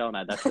Borat, don't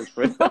I? That's just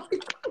rude.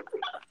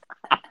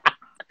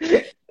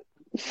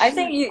 I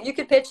think you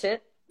could pitch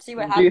it. See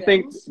what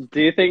happens. Do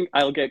you think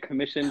I'll get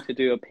commissioned to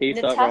do a piece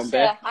at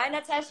Rambert? Hi,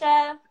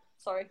 Natasha.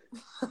 Sorry.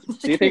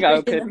 Do you think I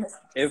would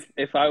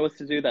if I was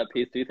to do that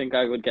piece? Do you think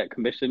I would get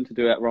commissioned to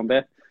do it at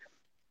Rambert?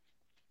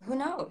 Who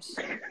knows?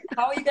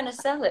 How are you going to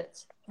sell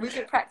it? We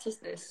should practice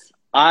this.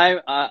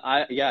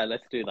 Yeah,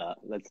 let's do that.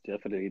 Let's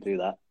definitely do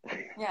that.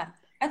 Yeah,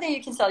 I think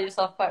you can sell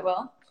yourself quite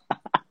well.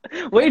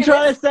 What are you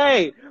trying to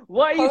say?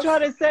 What are you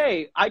trying to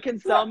say? I can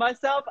sell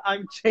myself?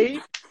 I'm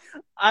cheap?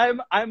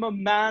 I'm a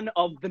man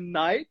of the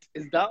night?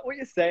 Is that what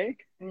you're saying?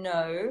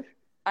 No.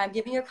 I'm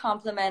giving you a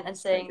compliment and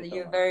saying that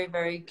you're very,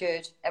 very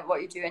good at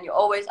what you do. And you're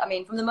always, I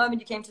mean, from the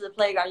moment you came to the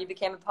playground, you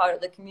became a part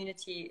of the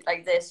community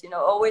like this, you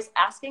know, always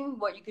asking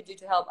what you could do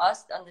to help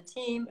us on the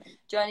team,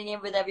 joining in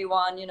with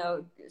everyone, you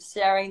know,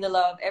 sharing the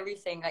love,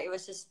 everything. Like, it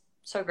was just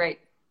so great.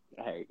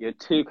 Hey, you're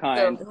too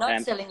kind. So,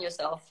 not selling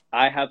yourself.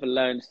 I have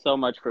learned so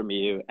much from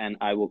you, and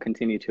I will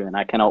continue to, and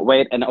I cannot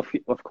wait. And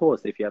of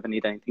course, if you ever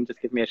need anything, just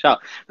give me a shout.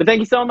 But thank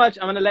you so much.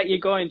 I'm going to let you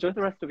go. Enjoy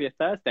the rest of your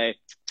Thursday.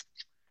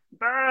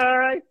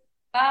 Bye.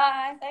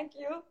 Bye. Thank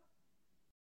you.